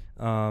 Yeah.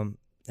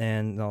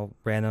 And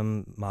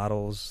random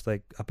models,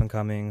 like up and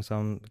coming,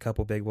 a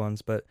couple big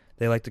ones, but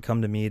they like to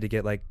come to me to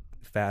get like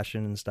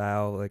fashion and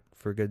style, like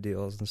for good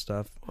deals and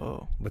stuff,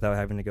 Whoa. without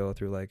having to go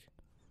through like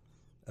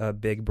a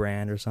big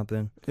brand or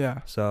something.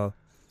 Yeah. So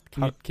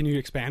Can you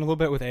expand a little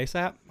bit with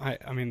ASAP?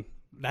 I mean,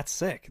 that's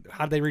sick.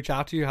 How did they reach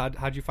out to you?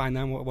 How'd you find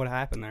them? What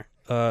happened there?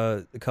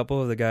 a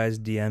couple of the guys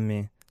DM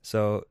me.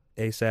 So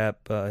ASAP,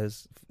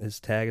 his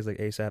tag is like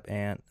ASAP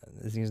Ant.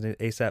 His name's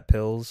ASAP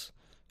Pills,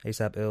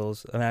 ASAP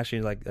Ills. I'm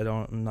actually like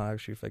I'm not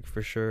actually like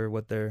for sure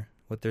what their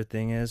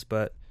thing is,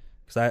 but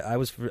because I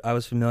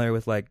was familiar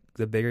with like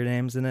the bigger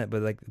names in it,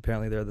 but like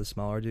apparently they're the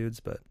smaller dudes,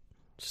 but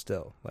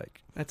still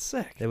like That's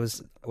sick. it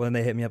was when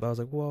they hit me up, I was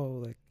like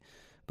whoa, like,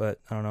 but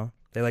I don't know.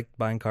 They like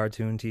buying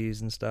cartoon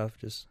tees and stuff.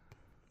 Just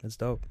it's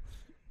dope.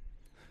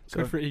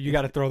 Good for you. You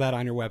got to throw that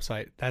on your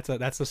website.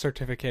 That's the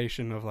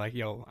certification of like,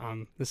 yo,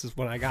 this is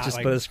what I got. Just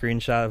like, put a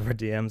screenshot of our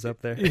DMs up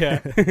there.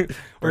 yeah,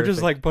 or just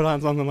Perfect. like put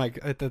on something like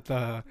at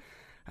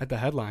the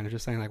headline,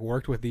 just saying like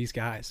worked with these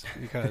guys,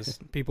 because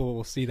people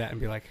will see that and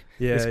be like,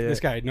 Yeah,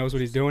 this guy knows what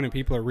he's doing, and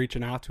people are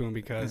reaching out to him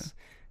because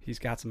he's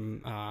got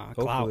some clout.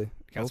 Hopefully.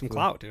 Got some Hopefully.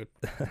 clout,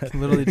 dude.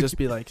 Can literally just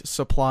be like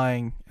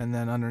supplying, and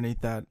then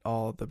underneath that,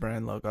 all the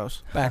brand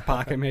logos. Back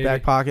pocket, maybe.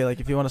 Back pocket, like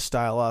if you want to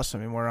style us, I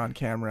mean, we're on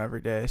camera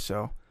every day,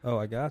 so Oh,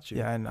 I got you.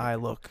 yeah, and I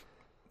look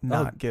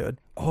not good.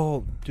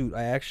 Oh, dude,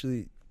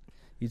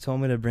 you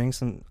told me to bring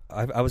some.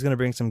 I was gonna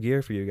bring some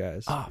gear for you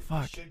guys. Oh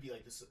fuck, Should be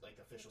like this, like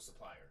official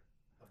supplier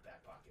of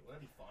Back Pocket.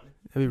 Wouldn't that be fun?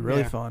 it'd be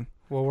really Yeah. fun.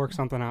 We'll work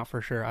something out for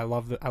sure. I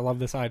love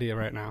this idea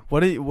right now. What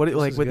do you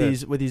like is with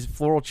good. these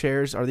floral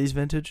chairs? Are these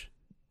vintage?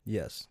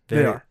 Yes, They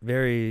very, are.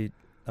 very.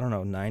 I don't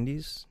know,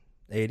 90s,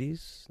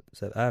 80s.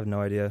 I have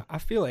no idea. I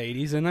feel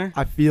 80s in there.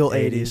 I feel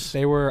 80s. 80s.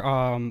 They were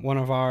one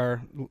of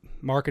our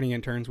marketing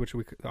interns, which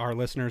our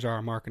listeners are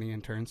our marketing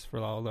interns for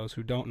all those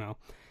who don't know.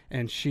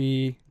 And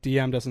she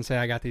DM'd us and say,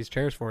 "I got these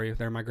chairs for you.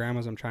 They're my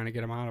grandma's. I'm trying to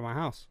get them out of my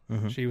house."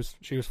 Mhm.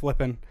 She was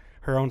flipping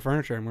her own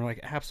furniture, and we're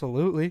like,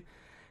 "Absolutely."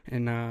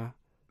 And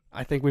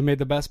I think we made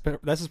the best.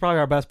 This is probably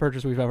our best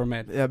purchase we've ever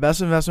made. Yeah,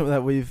 best investment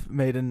that we've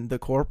made in the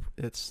corp.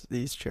 It's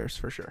these chairs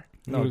for sure.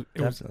 No,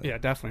 It was definitely. yeah,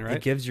 definitely right.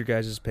 It gives your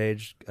guys'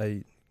 page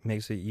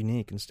makes it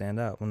unique and stand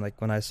out.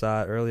 When I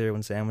saw it earlier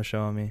when Sam was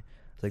showing me,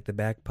 it's like the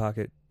Back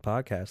Pocket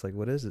podcast. Like,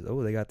 what is it?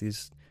 Oh, they got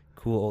these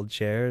cool old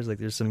chairs. Like,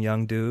 there's some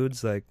young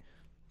dudes. Like,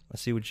 I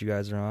see what you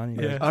guys are on.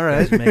 You guys, Yeah. All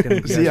right. you guys making,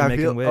 you guys See, are I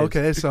making feel waves.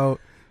 okay. So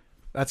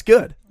that's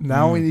good.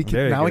 Now very we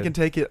good. can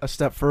take it a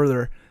step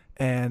further,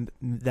 and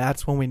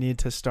that's when we need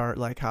to start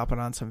like hopping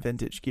on some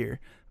vintage gear,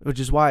 which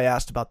is why I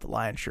asked about the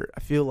lion shirt. I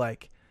feel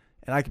like,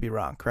 and I could be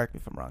wrong. Correct me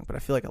if I'm wrong, but I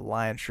feel like a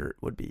lion shirt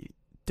would be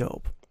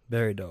dope.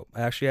 Very dope.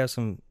 I actually have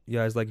some. You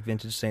guys like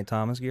vintage St.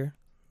 Thomas gear?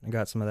 I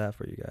got some of that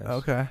for you guys.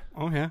 Okay.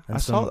 Oh yeah, And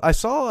I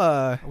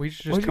saw. we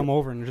should What just do come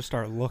over and just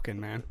start looking,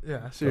 man. Yeah.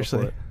 Go for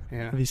Seriously, it.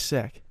 Yeah. that'd be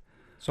sick.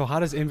 So how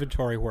does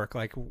inventory work?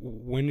 Like,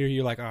 when are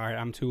you like, all right,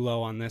 I'm too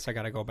low on this, I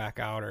got to go back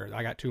out, or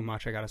I got too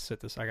much, I got to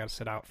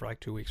sit out for like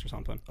 2 weeks or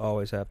something?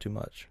 Always have too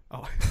much.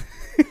 Oh,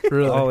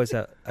 Really. Always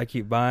have. I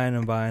keep buying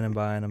and buying and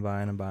buying and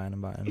buying and buying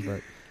and buying,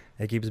 but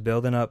it keeps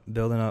building up.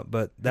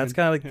 But that's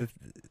kind of like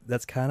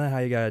that's kind of how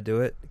you gotta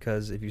do it,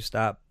 because if you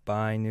stop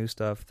buying new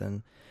stuff,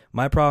 then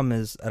my problem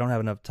is I don't have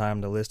enough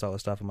time to list all the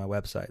stuff on my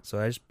website. So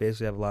I just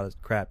basically have a lot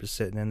of crap just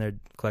sitting in there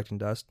collecting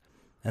dust,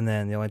 and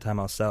then the only time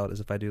I'll sell it is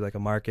if I do like a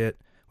market,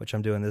 which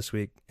I'm doing this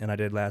week and I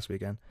did last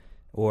weekend,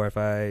 or if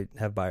I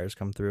have buyers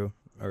come through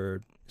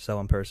or sell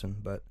in person.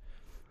 But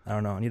I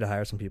don't know. I need to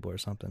hire some people or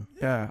something.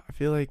 Yeah, I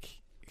feel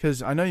like,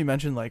 because I know you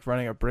mentioned like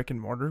running a brick and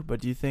mortar, but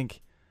do you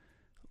think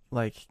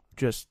like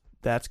just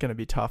that's going to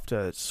be tough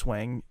to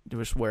swing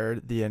just where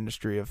the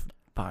industry of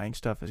buying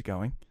stuff is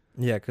going?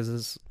 Yeah, because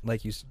it's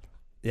like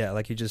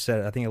like you just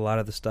said, I think a lot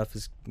of the stuff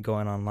is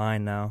going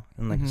online now,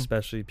 and like Mhm.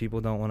 especially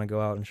people don't want to go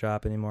out and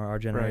shop anymore. Our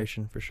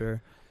generation, for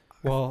sure.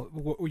 well,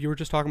 you were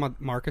just talking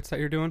about markets that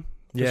you're doing.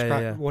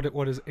 Yeah.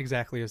 What is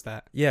exactly is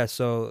that? Yeah,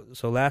 so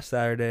last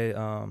Saturday,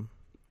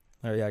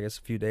 I guess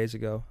a few days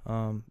ago,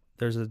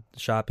 there's a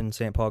shop in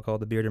St. Paul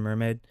called the Bearded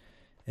Mermaid,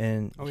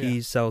 and Oh, he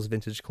yeah. sells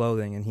vintage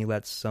clothing, and he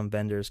lets some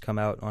vendors come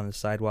out on the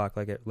sidewalk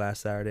like at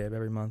last Saturday of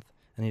every month,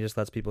 and he just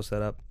lets people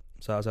set up.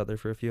 So I was out there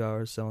for a few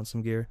hours selling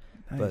some gear.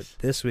 Nice. But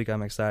this week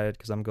I'm excited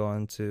because I'm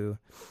going to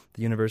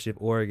the University of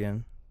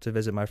Oregon to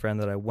visit my friend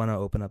that I want to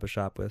open up a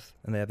shop with,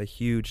 and they have a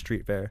huge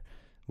street fair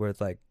where it's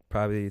like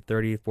probably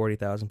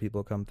 40,000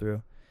 people come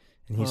through,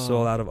 and he Whoa.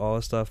 sold out of all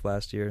his stuff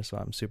last year, so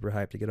I'm super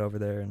hyped to get over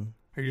there. And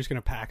Are you just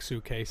gonna pack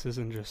suitcases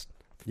and just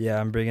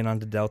yeah, I'm bringing on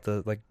to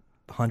Delta like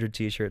 100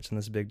 t-shirts in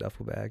this big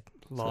duffel bag.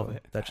 love So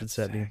it? That should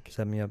That's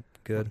set me up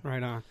good.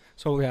 Right on.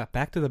 So yeah,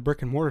 back to the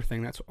brick and mortar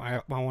thing. That's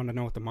I wanted to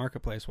know what the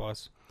marketplace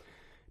was,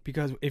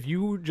 because if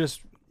you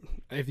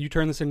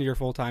turn this into your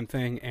full-time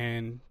thing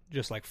and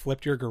just like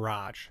flipped your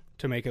garage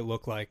to make it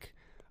look like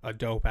a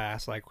dope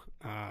ass like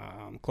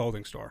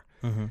clothing store,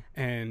 Mm-hmm.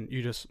 and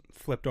you just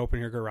flipped open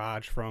your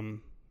garage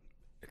from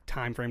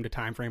time frame to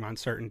time frame on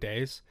certain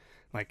days,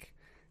 like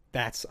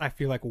that's, I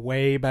feel like,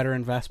 way better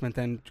investment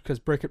than,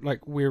 because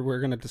we're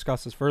going to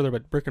discuss this further,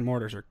 but brick and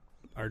mortars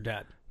are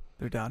dead.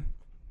 They're done.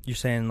 You're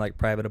saying like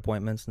private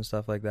appointments and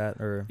stuff like that,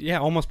 or Yeah,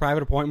 almost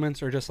private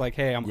appointments, or just like,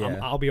 hey, Yeah.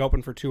 I'll be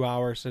open for 2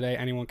 hours today.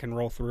 Anyone can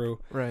roll through,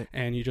 Right.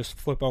 and you just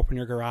flip open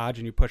your garage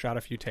and you push out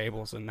a few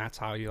tables, and that's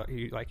how you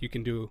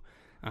can do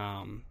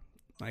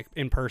like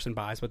in-person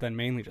buys, but then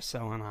mainly just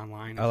selling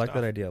online. I like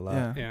that idea a lot.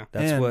 Yeah. Yeah.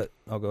 That's And- what.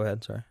 Oh, go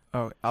ahead. Sorry.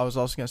 Oh, I was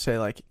also gonna say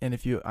like, and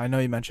if you, I know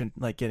you mentioned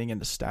like getting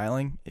into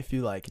styling. If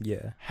you like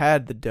Yeah.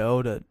 had the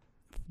dough to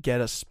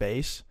get a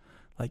space,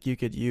 like you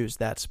could use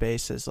that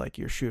space as like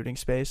your shooting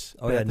space.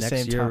 Oh but yeah. at the Next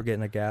same year we're time-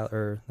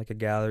 getting a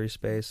gallery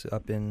space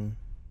up in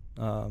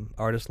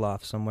Artist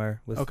Loft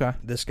somewhere with Okay,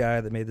 this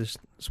guy that made this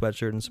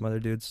sweatshirt and some other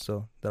dudes.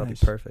 So that'll Nice.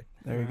 be perfect.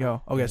 there you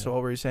go. Okay, Yeah. so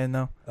what were you saying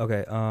though?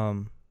 Okay.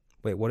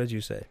 Wait. What did you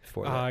say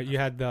before that? You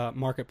had the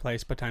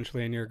marketplace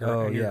potentially in your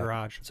Oh, in your yeah.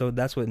 garage. So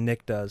that's what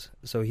Nick does.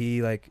 So he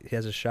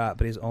has a shop,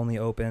 but he's only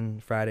open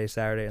Friday,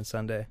 Saturday, and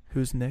Sunday.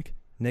 Who's Nick?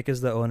 Nick is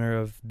the owner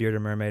of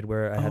Bearded Mermaid,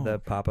 where I had Oh, the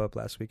okay. pop up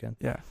last weekend.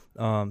 Yeah.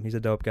 He's a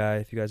dope guy.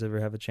 If you guys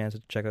ever have a chance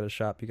to check out his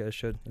shop, you guys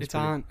should. It's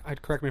on.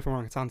 I'd correct me if I'm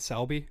wrong. It's on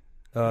Selby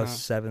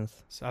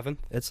 7th. 7th.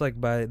 It's like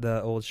by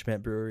the old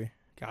Schmidt Brewery.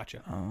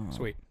 Gotcha. Oh,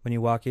 Sweet. When you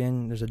walk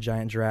in, there's a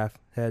giant giraffe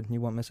head. You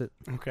won't miss it.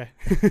 Okay.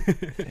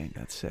 Dang,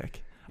 that's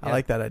sick. I Yeah.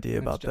 like that idea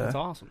about That's the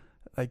awesome.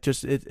 like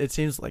just it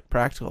seems like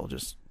practical.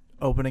 Just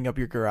opening up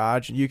your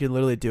garage, and you can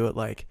literally do it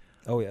like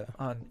Oh yeah.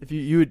 on if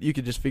you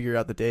could just figure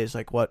out the days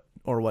like what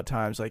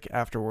times like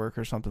after work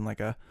or something like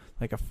a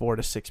 4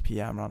 to 6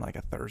 p.m. on like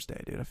a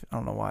Thursday, dude. I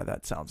don't know why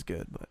that sounds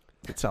good, but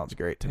it sounds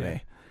great to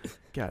me.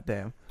 God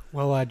damn.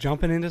 Well,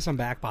 jumping into some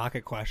back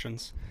pocket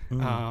questions.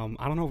 Mm.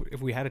 I don't know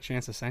if we had a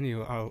chance to send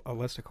you a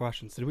list of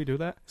questions. Did we do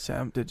that?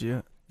 Sam, did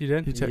you? You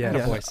did? You took- Yeah,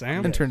 yeah. boy,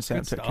 Sam. Intern Sam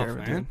Good took stuff, care of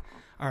it, man. dude.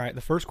 All right,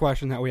 the first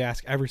question that we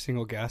ask every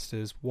single guest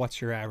is,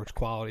 what's your average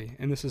quality?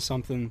 And this is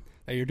something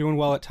that you're doing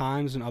well at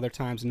times and other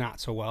times not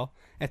so well.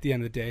 At the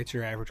end of the day, it's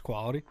your average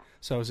quality.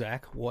 So,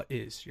 Zach, what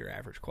is your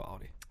average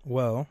quality?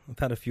 Well, I've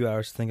had a few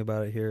hours to think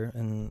about it here,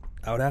 and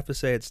I would have to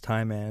say it's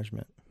time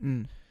management.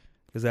 Mm.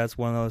 Because that's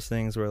one of those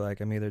things where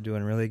like I'm either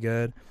doing really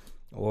good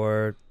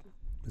or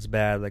it's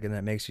bad, like, and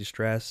that makes you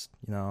stressed.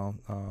 You know,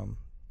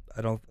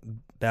 I don't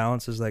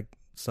balance is like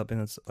something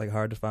that's like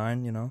hard to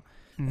find. You know,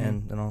 Mhm.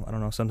 and I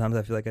don't know. Sometimes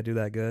I feel like I do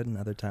that good, and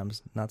other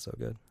times not so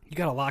good. You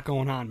got a lot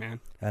going on, man.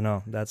 I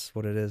know that's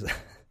what it is.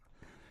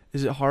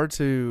 Is it hard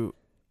to?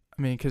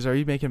 I mean, because are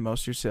you making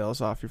most of your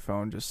sales off your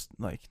phone, just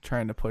like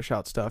trying to push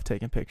out stuff,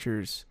 taking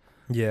pictures,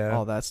 Yeah.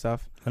 all that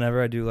stuff?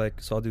 Whenever I do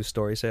so I'll do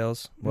story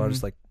sales where I'll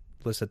just Mhm. like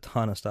list a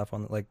ton of stuff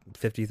on like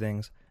 50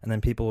 things, and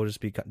then people will just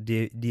be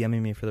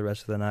DMing me for the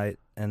rest of the night,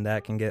 and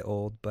that can get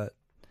old. But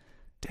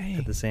Dang.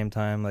 at the same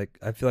time, like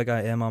I feel like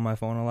I am on my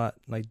phone a lot,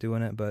 like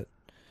doing it, but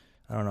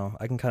I don't know.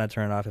 I can kind of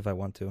turn it off if I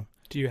want to.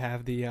 Do you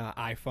have the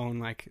iPhone,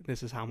 like,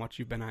 this is how much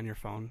you've been on your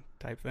phone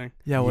type thing?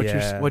 Yeah.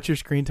 Yeah. What's your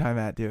screen time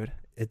at, dude?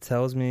 It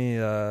tells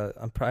me I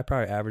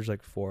probably average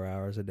like 4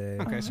 hours a day.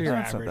 Okay, Oh, so you're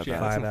that's not average. that Yeah,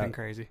 bad. that's 5 nothing out.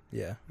 crazy.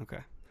 Yeah, Okay.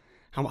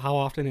 How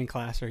often in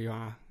class are you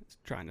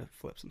trying to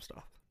flip some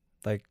stuff?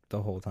 like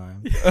the whole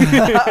time.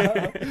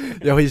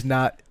 Yo, he's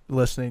not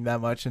listening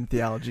that much in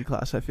theology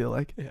class, I feel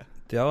like. Yeah.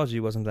 Theology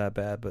wasn't that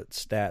bad, but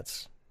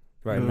stats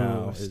right Ooh,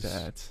 now is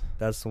stats.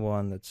 that's the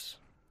one that's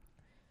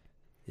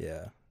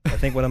yeah. I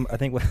think one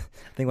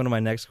of my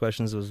next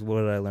questions was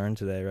what did I learn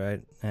today,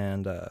 right?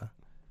 And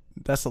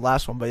That's the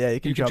last one, but yeah, you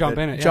can, You can jump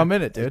in it, yeah. Jump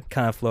in it, dude. it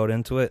kind of flowed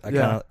into it.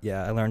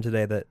 Yeah. I learned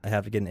today that I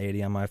have to get an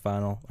 80 on my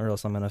final, or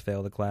else I'm gonna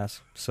fail the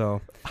class.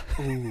 So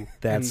Ooh.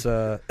 that's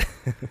And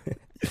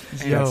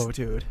Yo,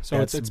 dude. so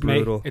that's it's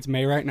brutal. May. It's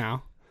May right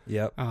now.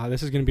 yep.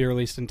 This is going to be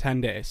released in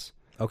 10 days.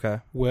 Okay.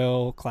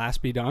 Will class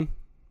be done?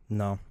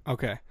 No.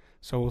 Okay.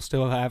 So we'll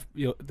still have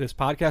this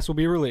podcast will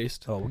be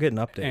released, Oh, we'll get an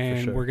update and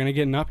for sure. we're going to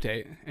get an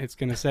update. It's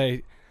going to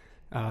say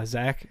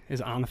Zach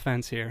is on the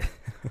fence here.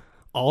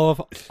 all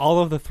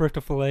of the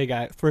thrift fillet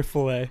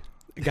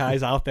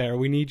guys out there,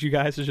 we need you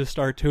guys to just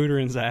start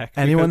tutoring Zach.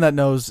 Anyone because- that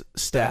knows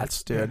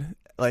stats, dude.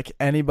 Like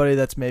anybody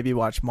that's maybe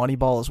watched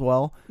Moneyball as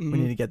well, Mhm. we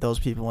need to get those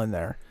people in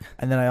there.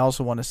 And then I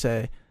also want to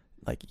say,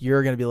 like,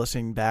 you're going to be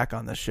listening back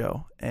on this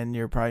show, and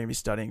you're probably going to be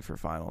studying for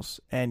finals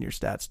and your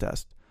stats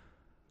test.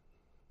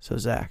 So,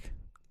 Zach,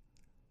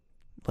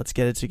 let's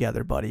get it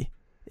together, buddy.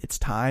 It's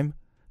time.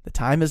 The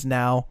time is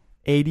now.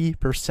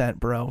 80%,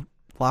 bro.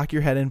 Lock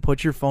your head in.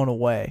 Put your phone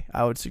away.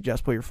 I would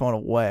suggest put your phone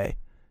away,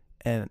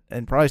 and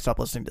probably stop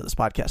listening to this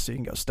podcast so you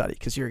can go study,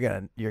 because you're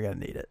gonna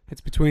need it.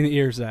 It's between the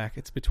ears, Zach.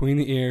 It's between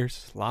the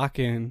ears. Lock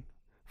in.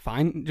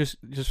 Find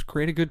just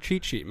create a good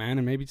cheat sheet, man,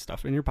 and maybe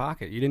stuff it in your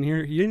pocket. You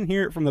didn't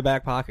hear it from the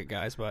back pocket,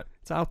 guys, but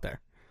it's out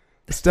there.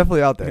 It's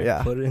definitely out there.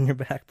 Yeah. Put it in your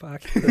back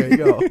pocket. There you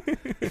go.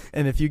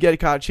 And if you get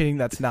caught cheating,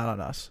 that's not on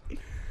us. Okay.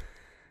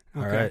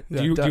 All right.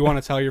 Do you want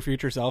to tell your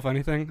future self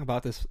anything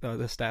about this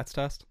stats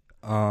test?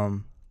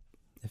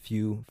 If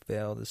you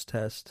fail this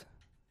test,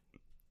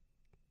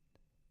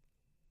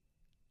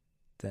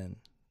 then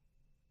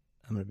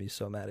I'm gonna be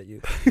so mad at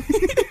you.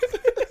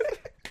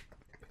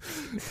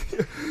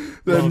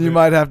 then Love you it.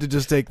 might have to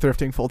just take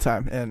thrifting full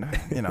time, and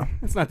you know,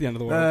 It's not the end of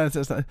the world.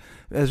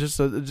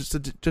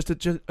 it's just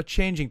a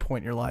changing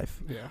point in your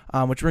life.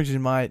 Yeah. Which brings me to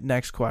my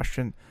next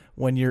question: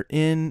 when you're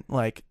in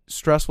like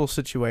stressful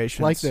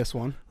situations, Like this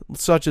one.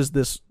 such as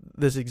this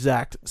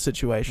exact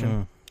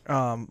situation,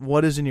 Mm.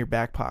 what is in your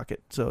back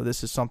pocket? So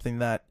this is something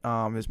that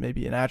is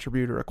maybe an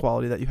attribute or a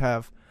quality that you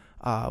have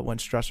when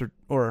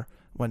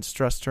when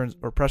stress turns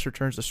or pressure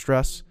turns to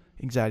stress,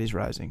 anxiety's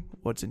rising.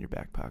 What's in your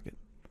back pocket?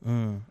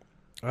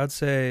 I'd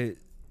say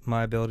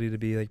my ability to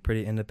be like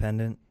pretty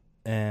independent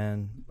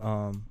and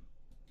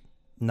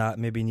not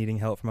maybe needing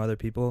help from other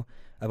people.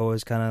 I've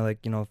always kind of like,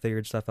 you know,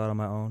 figured stuff out on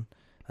my own,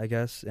 I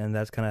guess, and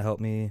that's kind of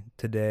helped me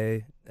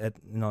today at,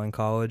 you know, in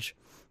college,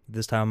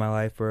 this time of my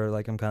life where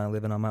like I'm kind of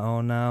living on my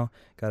own now,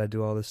 got to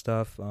do all this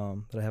stuff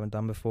that I haven't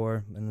done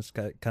before, and it's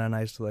kind of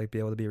nice to like be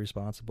able to be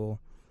responsible,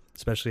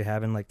 especially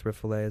having like Thrift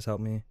Fillet has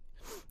helped me.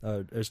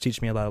 It's teach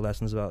me a lot of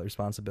lessons about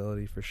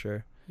responsibility for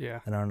sure.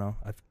 Yeah. And I don't know,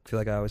 I feel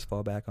like I always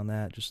fall back on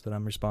that, just that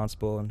I'm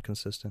responsible and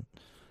consistent.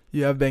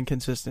 You have been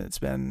consistent. It's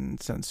been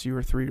since you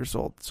were 3 years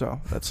old,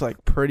 so that's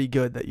like pretty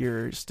good that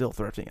you're still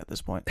thrifting at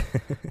this point.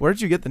 Where did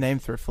you get the name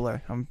Thrift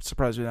Fillet? I'm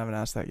surprised we haven't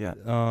asked that yet.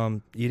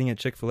 Eating at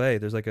Chick-fil-A.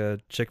 There's like a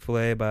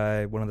Chick-fil-A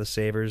by one of the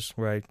Savers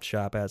where I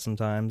shop at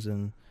sometimes,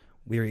 and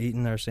we were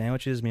eating our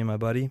sandwiches, me and my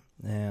buddy,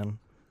 and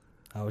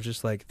I was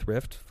just like,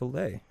 Thrift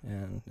Fillet,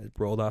 and it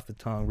rolled off the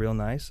tongue real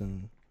nice,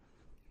 and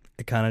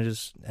it kind of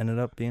just ended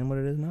up being what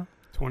it is now.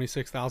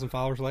 26,000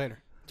 followers later.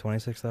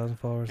 26,000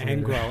 followers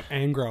And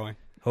later. growing.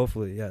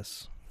 Hopefully,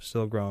 yes.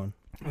 Still growing.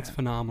 That's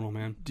phenomenal,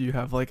 man. Do you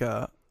have like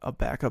a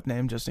backup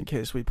name just in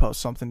case we post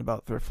something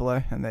about Thrift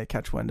Fillet and they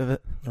catch wind of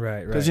it?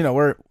 Right. Because you know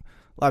a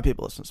lot of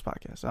people listen to this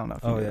podcast. I don't know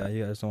if you Oh knew yeah, that.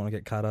 you guys don't want to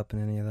get caught up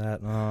in any of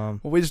that. Well,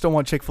 we just don't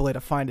want Chick-fil-A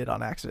to find it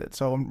on accident,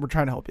 so we're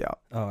trying to help you out.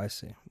 Oh, I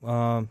see.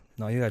 No,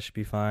 you guys should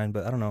be fine,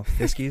 but I don't know.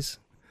 Fiskies?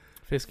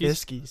 Fiskies?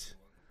 Fiskies.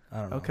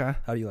 I don't know. Okay.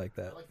 How do you like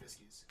that? I like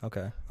Fiskies.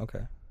 Okay.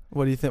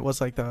 What do you think? What's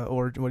like what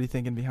are you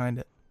thinking behind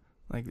it?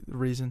 Like the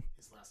reason?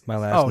 His last My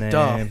name. last Oh, name.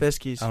 duh.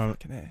 Fiskies. I don't-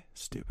 Fucking A.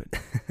 Stupid.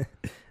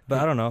 But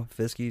I don't know.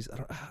 Fiskies.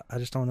 I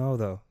just don't know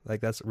though. Like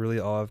that's really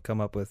all I've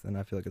come up with, and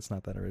I feel like it's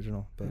not that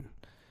original. But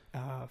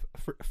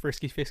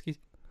Frisky Fisky?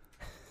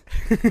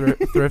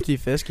 Thrifty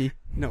Fisky.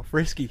 No,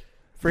 Frisky.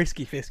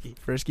 Frisky Fisky.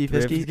 Frisky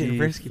Fisky.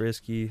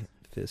 Frisky,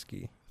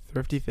 Fisky.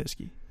 Thrifty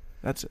Fisky.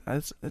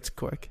 That's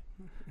quick.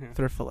 Yeah.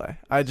 Thrift Fillet.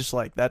 I just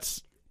like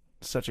that's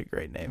such a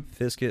great name.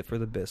 Fisket for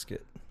the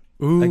biscuit.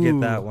 Ooh. I get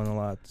that one a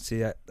lot.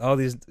 See,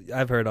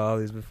 I've heard all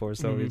these before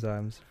so many Mhm.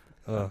 times.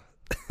 Ugh.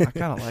 I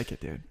kind of like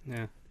it, dude.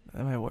 Yeah.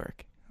 That might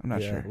work. I'm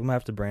not Yeah, sure. we might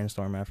have to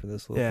brainstorm after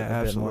this a little Yeah,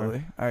 bit more.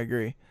 absolutely. I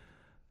agree.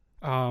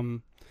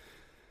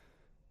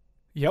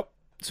 Yep.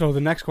 So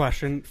the next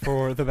question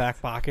for the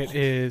back pocket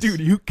is, Dude,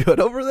 you good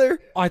over there?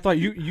 I thought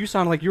you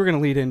sounded like you were going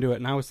to lead into it,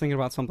 and I was thinking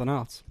about something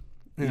else.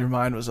 Yeah. Your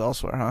mind was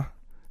elsewhere, huh?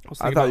 I was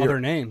I thinking thought about you were- other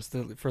names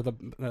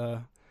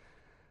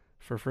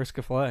for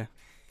Friska Filet.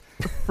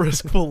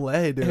 Frisk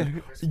Fillet,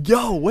 dude.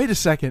 Yo, wait a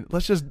second.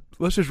 Let's just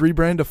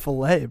rebrand to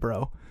Fillet,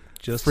 bro.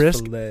 Just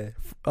Frisk? fillet.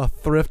 A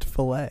Thrift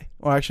Fillet.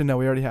 Or actually, no,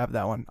 we already have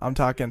that one. I'm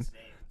talking.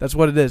 That's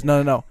what it is.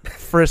 No.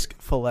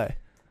 Frisk Fillet.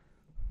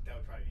 That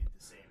would probably be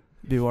the same.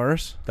 Be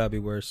worse. That'd be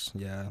worse.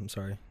 Yeah, I'm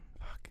sorry.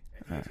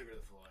 If you get rid of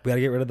the fillet. We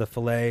gotta get rid of the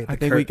fillet. I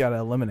think we gotta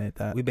eliminate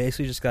that. We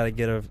basically just gotta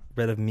get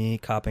rid of me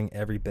copying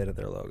every bit of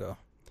their logo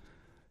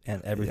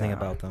and everything Yeah.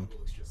 about them. It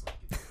looks just like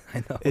it.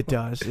 I know. It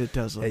does. It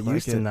does look It like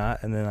used it. to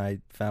not, and then I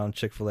found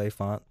Chick-fil-A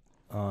font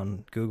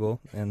on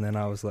Google, and then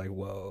I was like,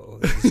 "Whoa,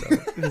 this is,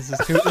 This is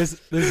too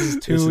this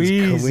too is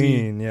easy.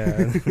 clean."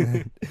 Yeah,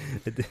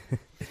 it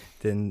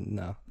didn't.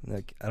 No,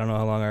 like I don't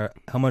know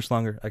how much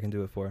longer I can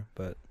do it for,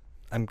 but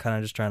I'm kind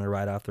of just trying to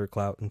ride off their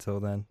clout until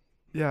then.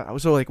 Yeah.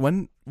 So like,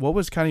 what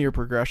was kind of your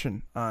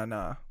progression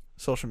on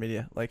social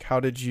media? Like, how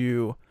did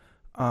you,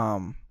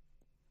 what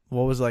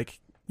was like?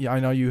 Yeah, I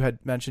know you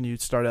had mentioned you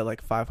started at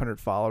like 500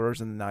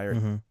 followers, and now you're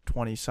Mm-hmm.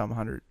 20-some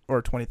hundred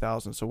or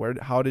 20,000. So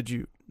how did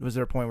you? Was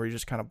there a point where you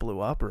just kind of blew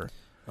up, or?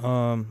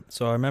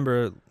 So I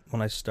remember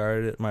when I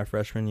started it my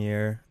freshman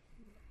year,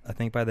 I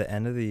think by the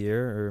end of the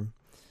year, or I'm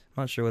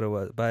not sure what it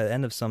was, by the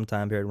end of some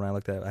time period when I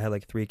looked at it, I had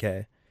like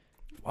 3K.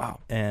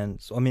 Wow.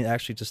 And so, I mean,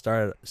 actually to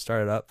start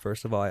it up,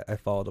 first of all, I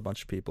followed a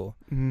bunch of people.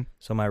 Mm-hmm.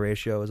 So my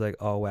ratio was like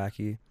all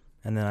wacky.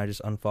 And then I just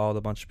unfollowed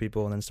a bunch of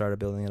people and then started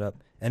building it up.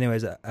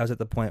 Anyways, I was at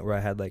the point where I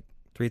had like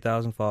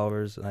 3,000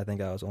 followers, and I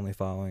think I was only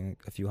following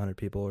a few hundred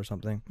people or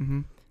something.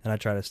 Mm-hmm. And I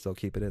try to still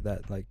keep it at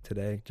that like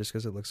today, just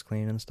because it looks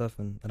clean and stuff,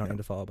 and I don't need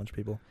to follow a bunch of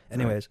people.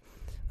 Anyways,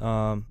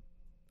 I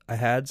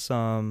had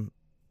some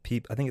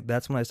people. I think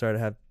that's when I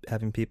started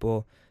having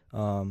people,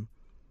 kind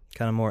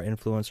of more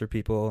influencer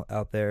people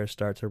out there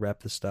start to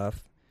rep the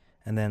stuff.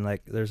 And then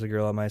like there's a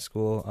girl at my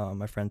school,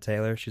 my friend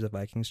Taylor. She's a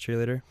Vikings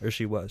cheerleader, or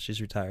she was. She's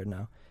retired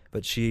now,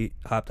 but she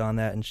hopped on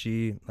that and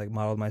she like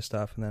modeled my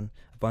stuff. And then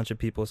a bunch of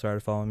people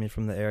started following me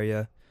from the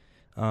area.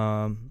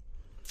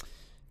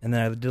 And then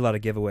I did a lot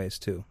of giveaways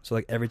too. So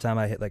like every time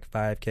I hit like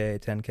 5K,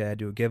 10K, I'd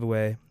do a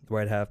giveaway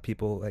where I'd have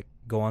people like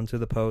go onto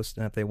the post,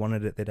 and if they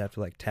wanted it, they'd have to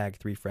like tag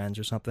 3 friends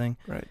or something,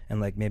 Right. and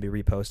like maybe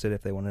repost it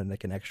if they wanted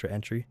like an extra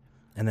entry.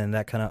 And then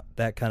that kind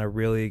of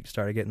really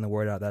started getting the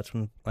word out. That's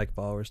when like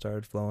followers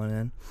started flowing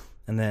in,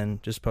 and then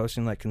just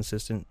posting like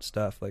consistent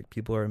stuff. Like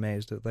people are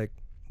amazed at like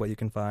what you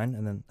can find,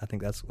 and then I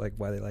think that's like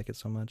why they like it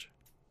so much.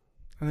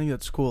 I think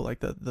that's cool. Like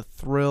the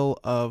thrill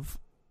of,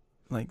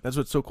 like, that's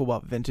what's so cool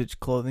about vintage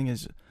clothing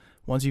is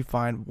once you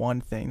find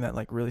one thing that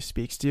like really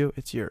speaks to you,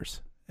 it's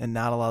yours. And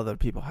not a lot of other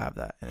people have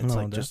that. And it's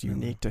No, like just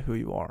definitely. unique to who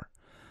you are.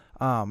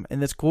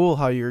 And it's cool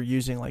how you're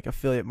using like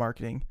affiliate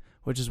marketing,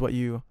 which is what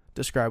you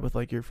described with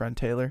like your friend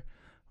Taylor.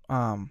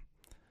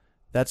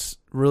 That's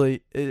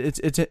really,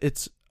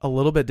 it's a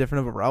little bit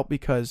different of a route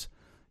because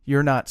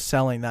you're not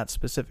selling that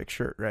specific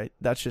shirt, right?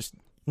 That's just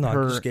No,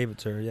 her, I just gave it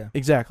to her. Yeah.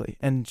 exactly.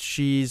 And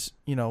she's,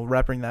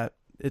 repping that.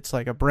 It's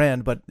like a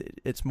brand, but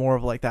it's more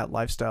of like that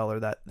lifestyle or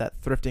that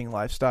thrifting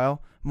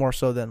lifestyle more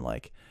so than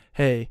like,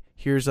 hey,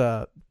 here's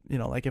a,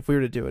 like if we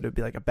were to do it, it'd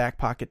be like a back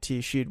pocket tee.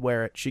 She'd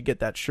wear it. She'd get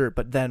that shirt.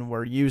 But then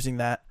we're using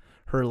that,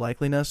 her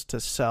likeliness to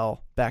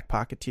sell back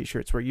pocket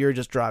t-shirts where you're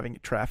just driving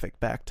traffic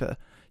back to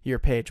your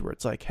page where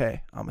it's like,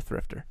 hey, I'm a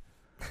thrifter.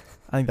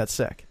 I think that's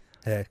sick.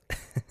 Hey,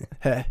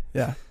 Hey,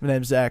 yeah. My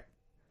name's Zach.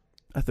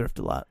 I thrift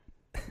a lot.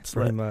 It's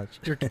pretty lit. much.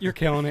 You're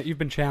killing it. You've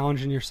been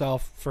challenging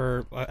yourself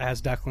for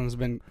as Declan's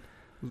been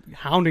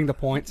hounding the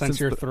point since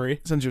you're 3,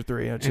 Since you're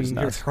 3, which and is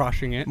you're nuts.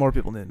 crushing it. More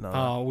people need to know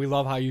that. We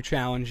love how you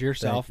challenge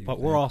yourself, you, but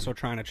we're thank also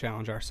trying to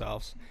challenge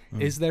ourselves.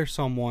 Mm. Is there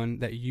someone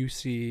that you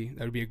see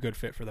that would be a good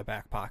fit for the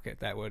back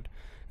pocket that would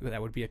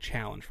be a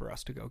challenge for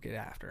us to go get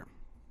after?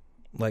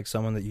 Like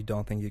someone that you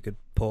don't think you could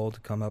pull to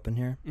come up in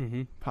here?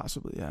 Mm-hmm.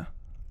 Possibly, yeah.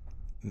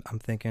 I'm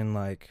thinking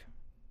like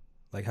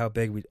how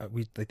big are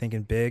we like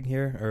thinking big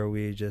here, or are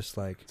we just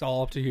like It's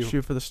all up to you.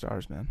 Shoot for the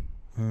stars, man.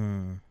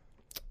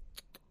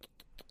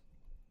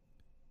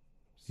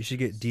 You should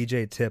get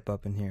DJ Tip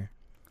up in here.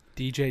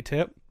 DJ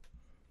Tip.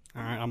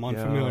 All right, I'm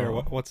unfamiliar.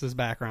 Yo. What's his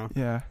background?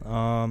 Yeah.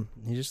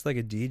 He's just like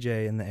a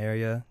DJ in the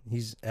area.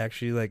 He's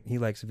actually like he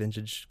likes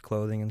vintage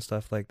clothing and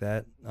stuff like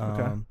that.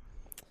 Okay.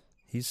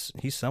 He's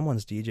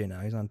someone's DJ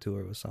now. He's on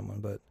tour with someone,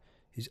 but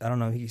I don't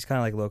know. He's kind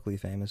of like locally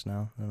famous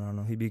now. I don't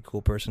know. He'd be a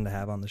cool person to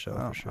have on the show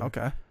Oh, for sure.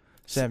 okay.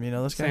 Sam, you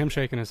know this guy? Sam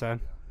shaking his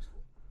head.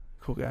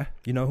 Cool guy.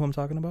 You know who I'm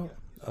talking about?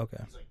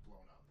 Okay.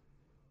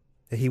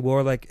 He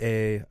wore like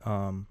a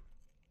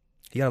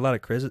he got a lot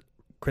of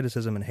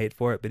criticism and hate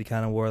for it, but he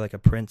kind of wore like a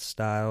Prince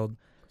styled.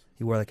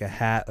 He wore like a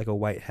hat, like a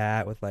white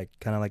hat with like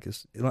kind of like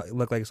this. It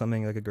looked like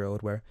something like a girl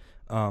would wear.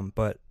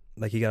 But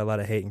like he got a lot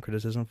of hate and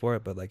criticism for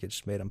it, but like it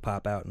just made him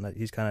pop out, and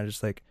he's kind of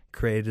just like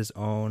created his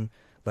own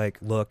like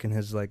look and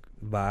his like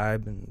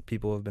vibe, and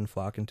people have been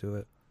flocking to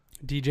it.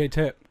 DJ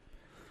Tip.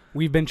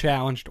 We've been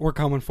challenged. We're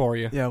coming for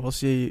you. Yeah, we'll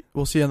see.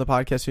 We'll see on the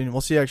podcast soon.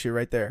 We'll see actually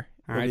right there.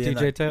 All You'll right, be in DJ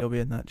that- Tip. You'll be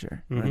in that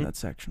chair, right in Mhm. that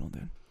sectional,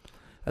 dude.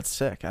 That's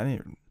sick. I didn't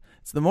even.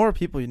 It's the more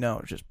people you know,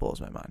 it just blows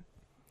my mind.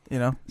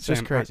 It's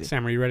just crazy.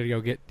 Sam, are you ready to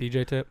go get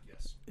DJ Tip?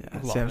 Yes. Yeah,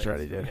 Love Sam's it.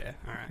 ready, dude. Yeah.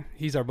 All right.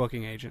 He's our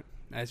booking agent,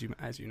 as you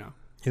know.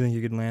 You think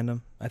you could land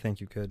him? I think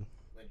you could.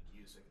 Landed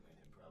you, so I could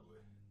land him probably.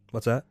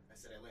 What's that? I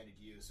said I landed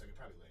you, so I could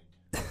probably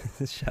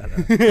land.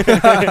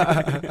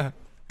 Shut up.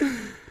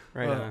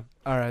 Right Well, on.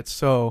 All right,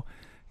 so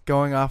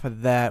going off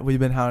of that, we've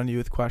been hounding you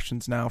with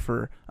questions now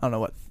for, I don't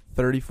know, what,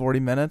 30, 40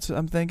 minutes,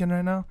 I'm thinking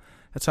right now?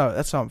 That's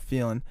how I'm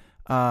feeling.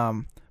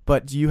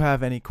 But do you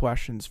have any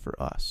questions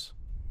for us?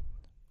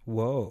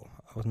 Whoa,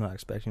 I was not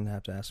expecting to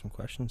have to ask some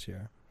questions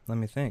here. Let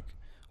me think.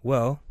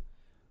 Well,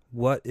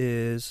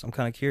 I'm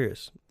kind of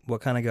curious. What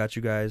kind of got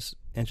you guys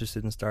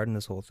interested in starting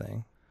this whole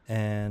thing?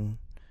 And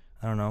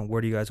I don't know,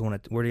 where do you guys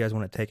want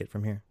to take it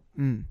from here?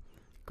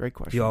 Great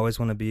question. Do you always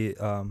want to be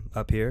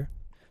up here,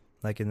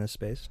 like in this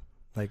space?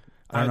 Like,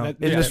 I don't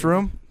know. in this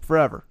room?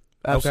 Forever.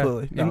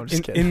 Absolutely. In, No, I'm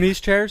just kidding. in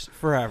these chairs,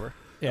 forever.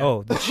 Yeah.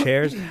 Oh, the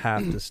chairs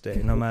have to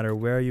stay. No matter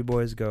where you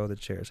boys go, the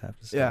chairs have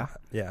to stay. Yeah.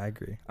 Yeah, I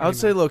agree. I would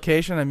say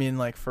location. I mean,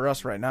 like for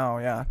us right now,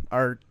 yeah,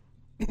 our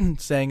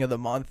saying of the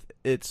month,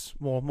 it's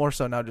more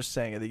so now just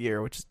saying of the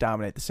year, which is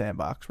dominate the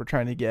sandbox. We're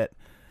trying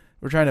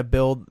to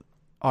build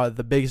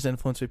the biggest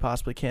influence we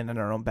possibly can in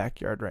our own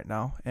backyard right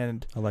now.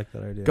 And I like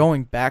that idea.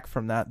 going back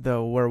from that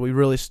though, where we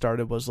really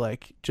started was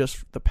like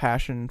just the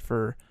passion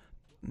for,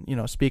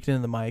 speaking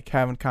in the mic,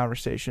 having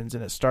conversations,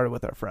 and it started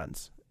with our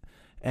friends.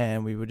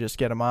 And we would just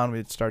get them on.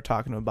 We'd start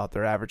talking to them about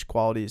their average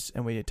qualities,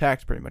 and we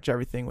attacked pretty much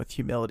everything with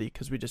humility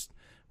because we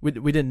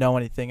didn't know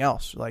anything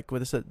else. Like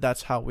with this,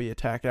 that's how we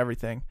attack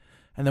everything.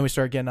 And then we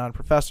started getting on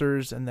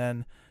professors, and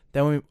then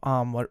we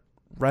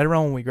right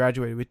around when we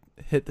graduated, we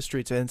hit the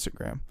streets of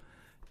Instagram,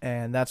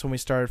 and that's when we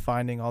started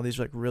finding all these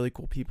like really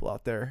cool people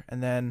out there.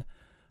 And then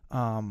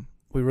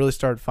we really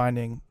started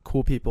finding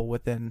cool people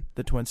within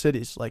the Twin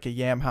Cities, like a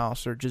Yam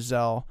House or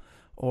Giselle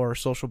or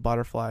Social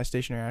Butterfly,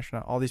 Stationary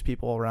Astronaut, all these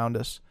people around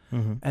us.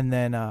 Mm-hmm. And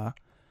then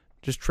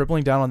just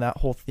tripling down on that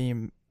whole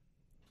theme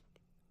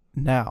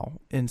now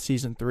in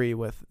season 3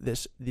 with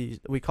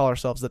we call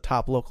ourselves the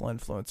top local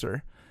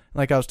influencer.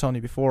 Like I was telling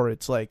you before,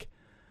 it's like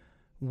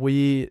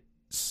a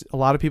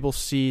lot of people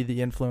see the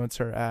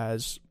influencer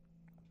as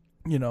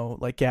you know,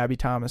 like Gabby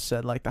Thomas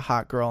said, like the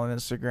hot girl on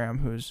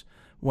Instagram who's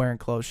wearing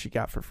clothes she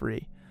got for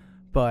free.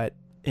 But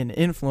an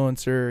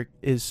influencer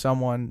is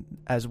someone,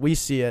 as we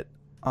see it,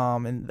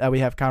 and that we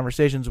have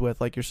conversations with,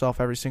 like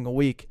yourself every single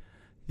week.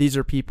 These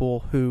are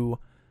people who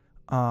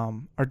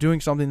are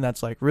doing something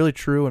that's like really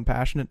true and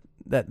passionate,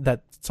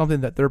 that's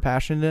something that they're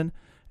passionate in,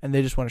 and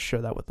they just want to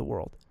share that with the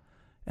world.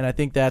 And I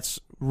think that's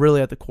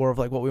really at the core of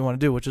like what we want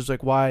to do, which is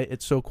like why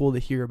it's so cool to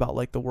hear about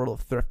like the world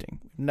of thrifting.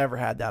 We've never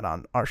had that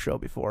on our show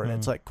before, and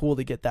it's like cool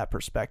to get that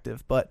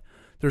perspective. But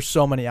there's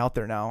so many out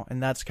there now,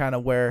 and that's kind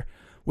of where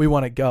we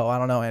want to go. I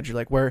don't know, Andrew,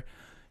 like where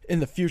in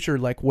the future,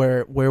 like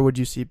where would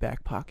you see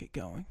Back Pocket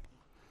going?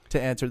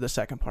 To answer the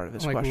second part of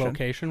this Like question.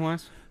 location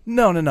wise?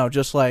 No,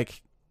 just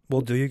like Well,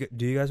 do you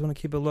guys want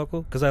to keep it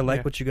local? Because I like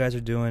Yeah. what you guys are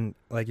doing.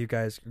 Like you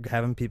guys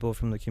having people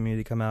from the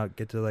community come out,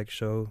 get to like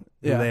show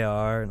who Yeah. they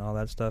are and all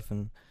that stuff.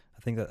 And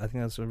I think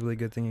that's a really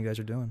good thing you guys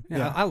are doing. Yeah,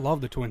 Yeah. I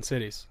love the Twin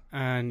Cities.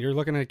 And you're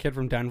looking at a kid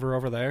from Denver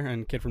over there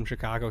and a kid from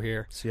Chicago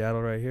here.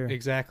 Seattle right here.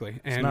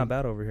 Exactly. And It's not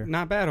bad over here.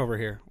 Not bad over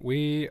here.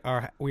 We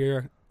are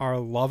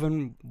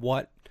loving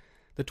what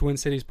the Twin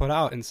Cities put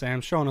out, and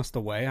Sam's showing us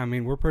the way. I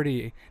mean, we're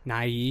pretty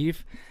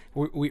naive.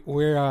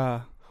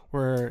 We're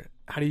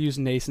how do you use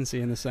nascency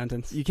in the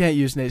sentence? you can't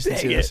use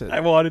nascency I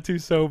wanted to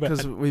so bad.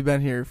 because we've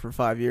been here for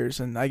 5 years,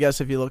 and I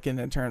guess if you look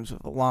in terms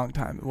of a long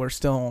time, we're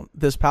still,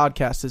 this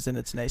podcast is in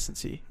its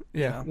nascency.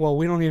 Yeah. know? Well,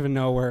 we don't even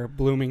know where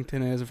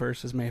Bloomington is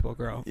versus Maple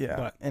Grove. Yeah,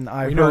 But and we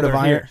I've know heard of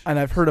they're here.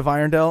 I've heard of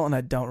Irondale, and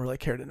I don't really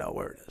care to know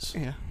where it is.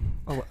 yeah.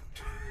 Oh,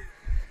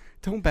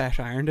 don't bash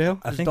Irondale.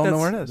 I Just think don't know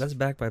that's, where it is. That's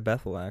backed by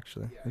Bethel,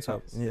 actually. That's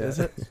how, yeah. Is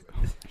it?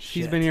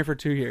 She's Shit. been here for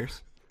 2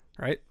 years,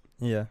 right?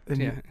 Yeah. And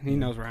Yeah. He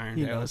knows where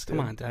Irondale knows, is. Come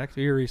dude. on, Dak.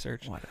 Do your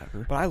research.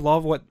 Whatever. But I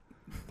love what,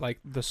 like,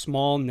 the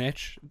small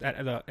niche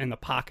that in the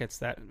pockets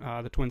that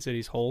the Twin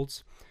Cities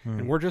holds,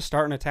 and we're just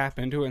starting to tap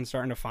into it and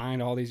starting to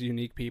find all these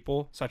unique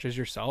people, such as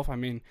yourself. I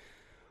mean,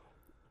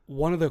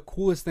 one of the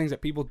coolest things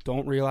that people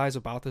don't realize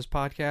about this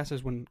podcast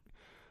is when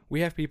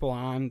we have people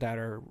on that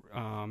are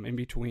in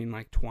between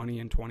like 20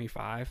 and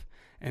 25,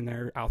 and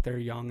they're out there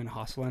young and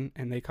hustling,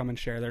 and they come and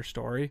share their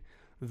story.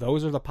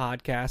 Those are the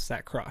podcasts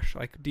that crush.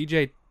 Like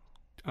DJ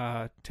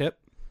Tip,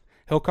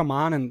 he'll come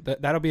on, and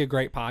that'll be a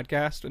great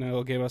podcast, and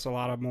it'll give us a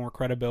lot of more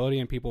credibility,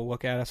 and people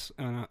look at us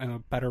in a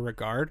better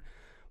regard.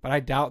 But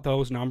I doubt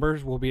those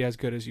numbers will be as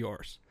good as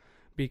yours,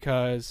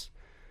 because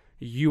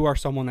you are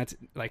someone that's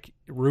like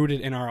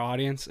rooted in our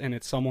audience, and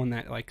it's someone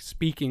that like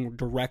speaking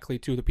directly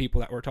to the people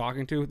that we're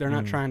talking to. They're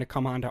not trying to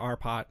come onto our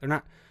pod. They're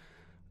not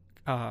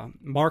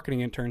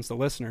marketing interns, the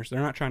listeners. They're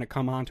not trying to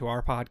come onto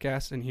our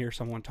podcast and hear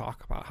someone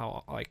talk about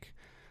how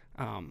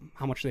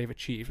much they've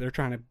achieved. They're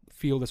trying to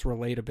feel this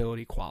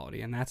relatability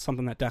quality, and that's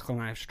something that Declan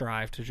and I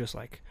strive to just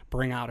like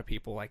bring out of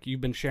people. Like,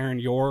 you've been sharing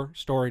your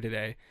story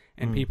today,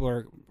 and people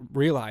are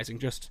realizing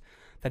just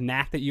the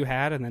knack that you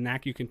had and the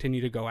knack you continue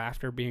to go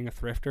after, being a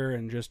thrifter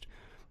and just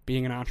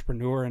being an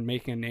entrepreneur and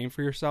making a name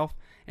for yourself.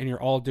 And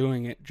you're all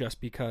doing it just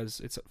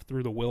because it's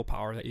through the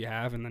willpower that you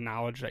have and the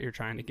knowledge that you're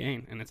trying to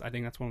gain. And I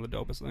think that's one of the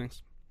dopest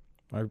things.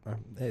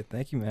 Hey,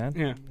 thank you, man.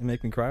 Yeah. You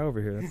make me cry over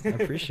here.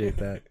 I appreciate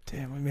that.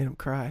 Damn, we made him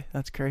cry.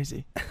 That's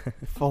crazy.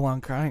 Full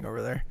on crying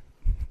over there.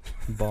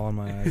 Bawling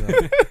my eyes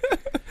out.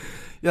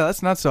 Yeah,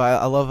 that's nuts. So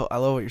I love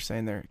what you're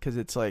saying there, because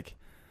it's like,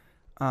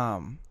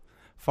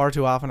 far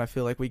too often I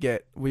feel like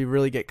we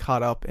really get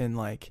caught up in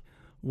like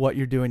what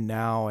you're doing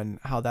now and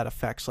how that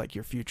affects like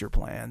your future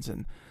plans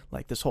and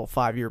like this whole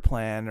 5-year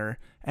plan or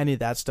any of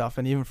that stuff.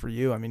 And even for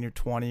you, I mean, you're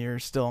 20, you're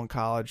still in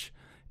college,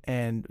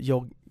 and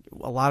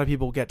a lot of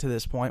people get to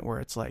this point where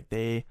it's like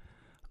they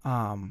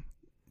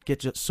get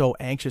just so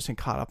anxious and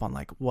caught up on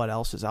like what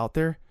else is out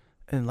there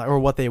and like, or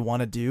what they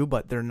want to do,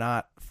 but they're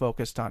not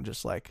focused on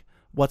just like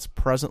what's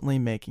presently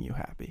making you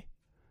happy,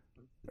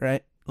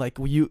 right? Like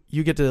you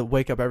get to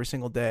wake up every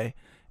single day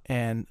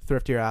and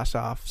thrift your ass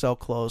off, sell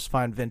clothes,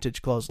 find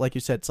vintage clothes. Like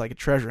you said, it's like a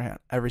treasure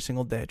hunt every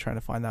single day, trying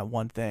to find that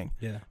one thing.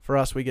 Yeah. For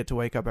us, we get to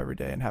wake up every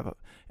day and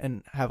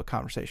have a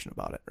conversation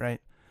about it, right?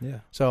 Yeah.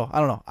 So I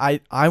don't know.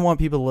 I want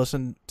people to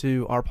listen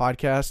to our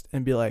podcast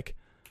and be like,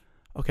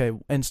 okay,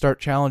 and start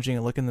challenging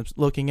and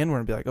looking inward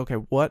and be like, okay,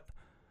 what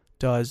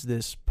does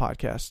this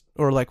podcast,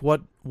 or like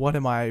what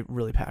am I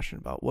really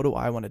passionate about? What do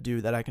I want to do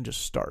that I can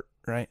just start,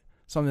 right?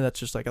 Something that's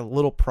just like a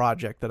little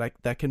project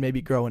that can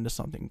maybe grow into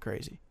something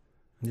crazy.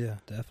 Yeah,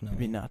 It'd definitely.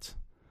 be nuts.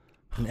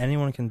 And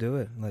anyone can do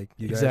it. Like,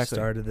 you guys Exactly.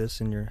 started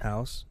this in your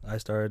house. I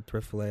started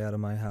Thrift Filet out of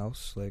my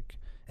house. Like,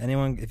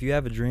 anyone, if you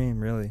have a dream,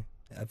 really,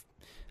 I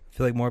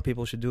feel like more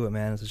people should do it,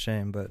 man. It's a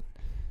shame, but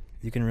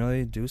you can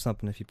really do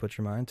something if you put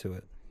your mind to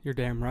it. You're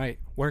damn right.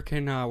 Where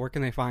can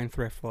they find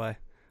Thrift Filet?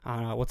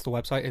 What's the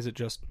website? Is it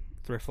just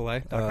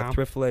thriftfilet.com?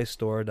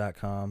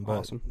 Thriftfiletstore.com. But,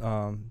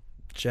 Awesome.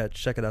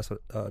 check it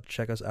out.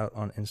 Check us out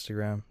on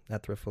Instagram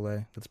at Thrift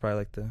Filet. That's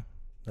probably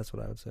that's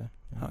what I would say.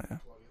 Oh yeah.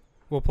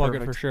 We'll plug it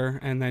Perfect. for sure.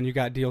 And then you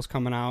got deals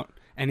coming out.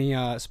 Any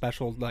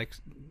special, like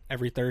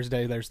every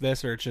Thursday there's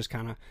this, or it's just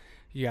kind of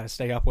you got to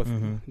stay up with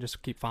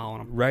just keep following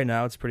them. Right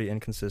now, it's pretty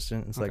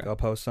inconsistent. It's like Okay. I'll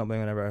post something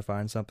whenever I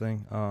find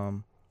something.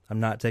 I'm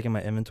not taking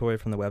my inventory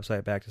from the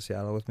website back to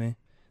Seattle with me,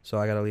 so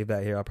I got to leave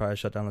that here. I'll probably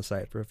shut down the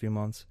site for a few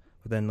months.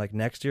 But then like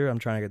next year, I'm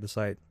trying to get the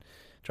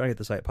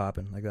site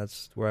popping. Like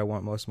that's where I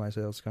want most of my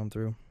sales to come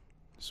through.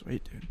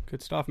 Sweet, dude.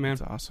 Good stuff, man.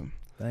 That's awesome.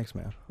 Thanks,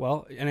 man.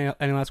 Well,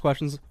 any last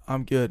questions?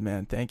 I'm good,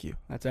 man. Thank you.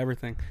 That's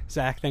everything.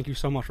 Zach, thank you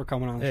so much for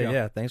coming on the Hey, show.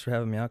 yeah, thanks for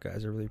having me out,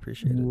 guys. I really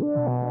appreciate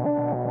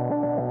it.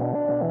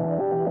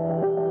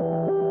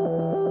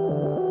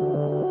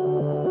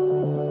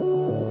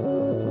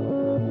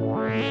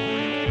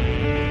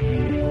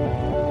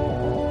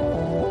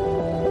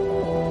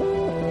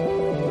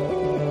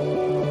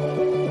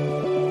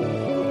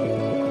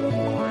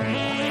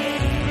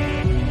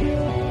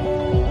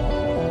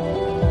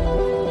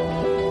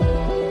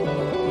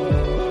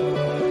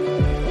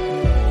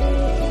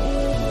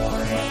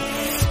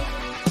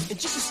 And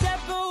just a step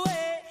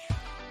away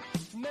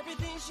from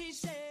everything she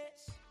says.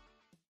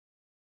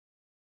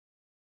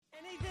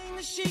 Anything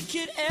that she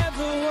could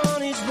ever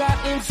want is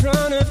right in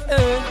front of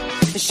her.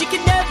 And she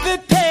could never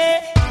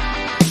pay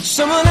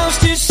someone else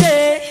to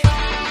say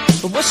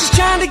what she's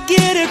trying to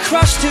get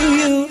across to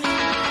you.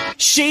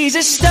 She's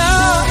a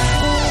star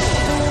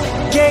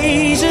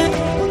gazer,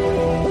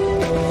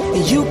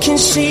 and you can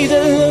see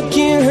the look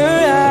in her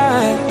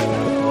eye.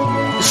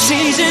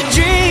 She's a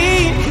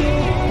dream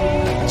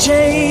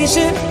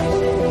chaser.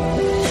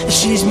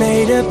 She's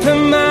made up her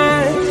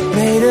mind,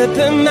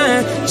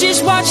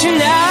 just watch her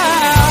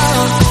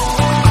now.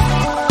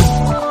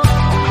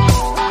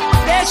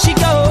 There she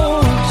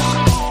goes.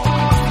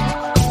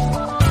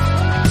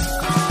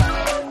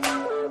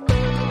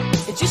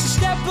 And just a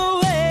step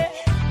away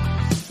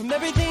from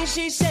everything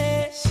she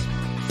says.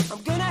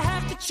 I'm gonna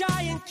have to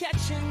try and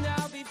catch her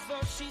now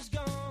before she's gone.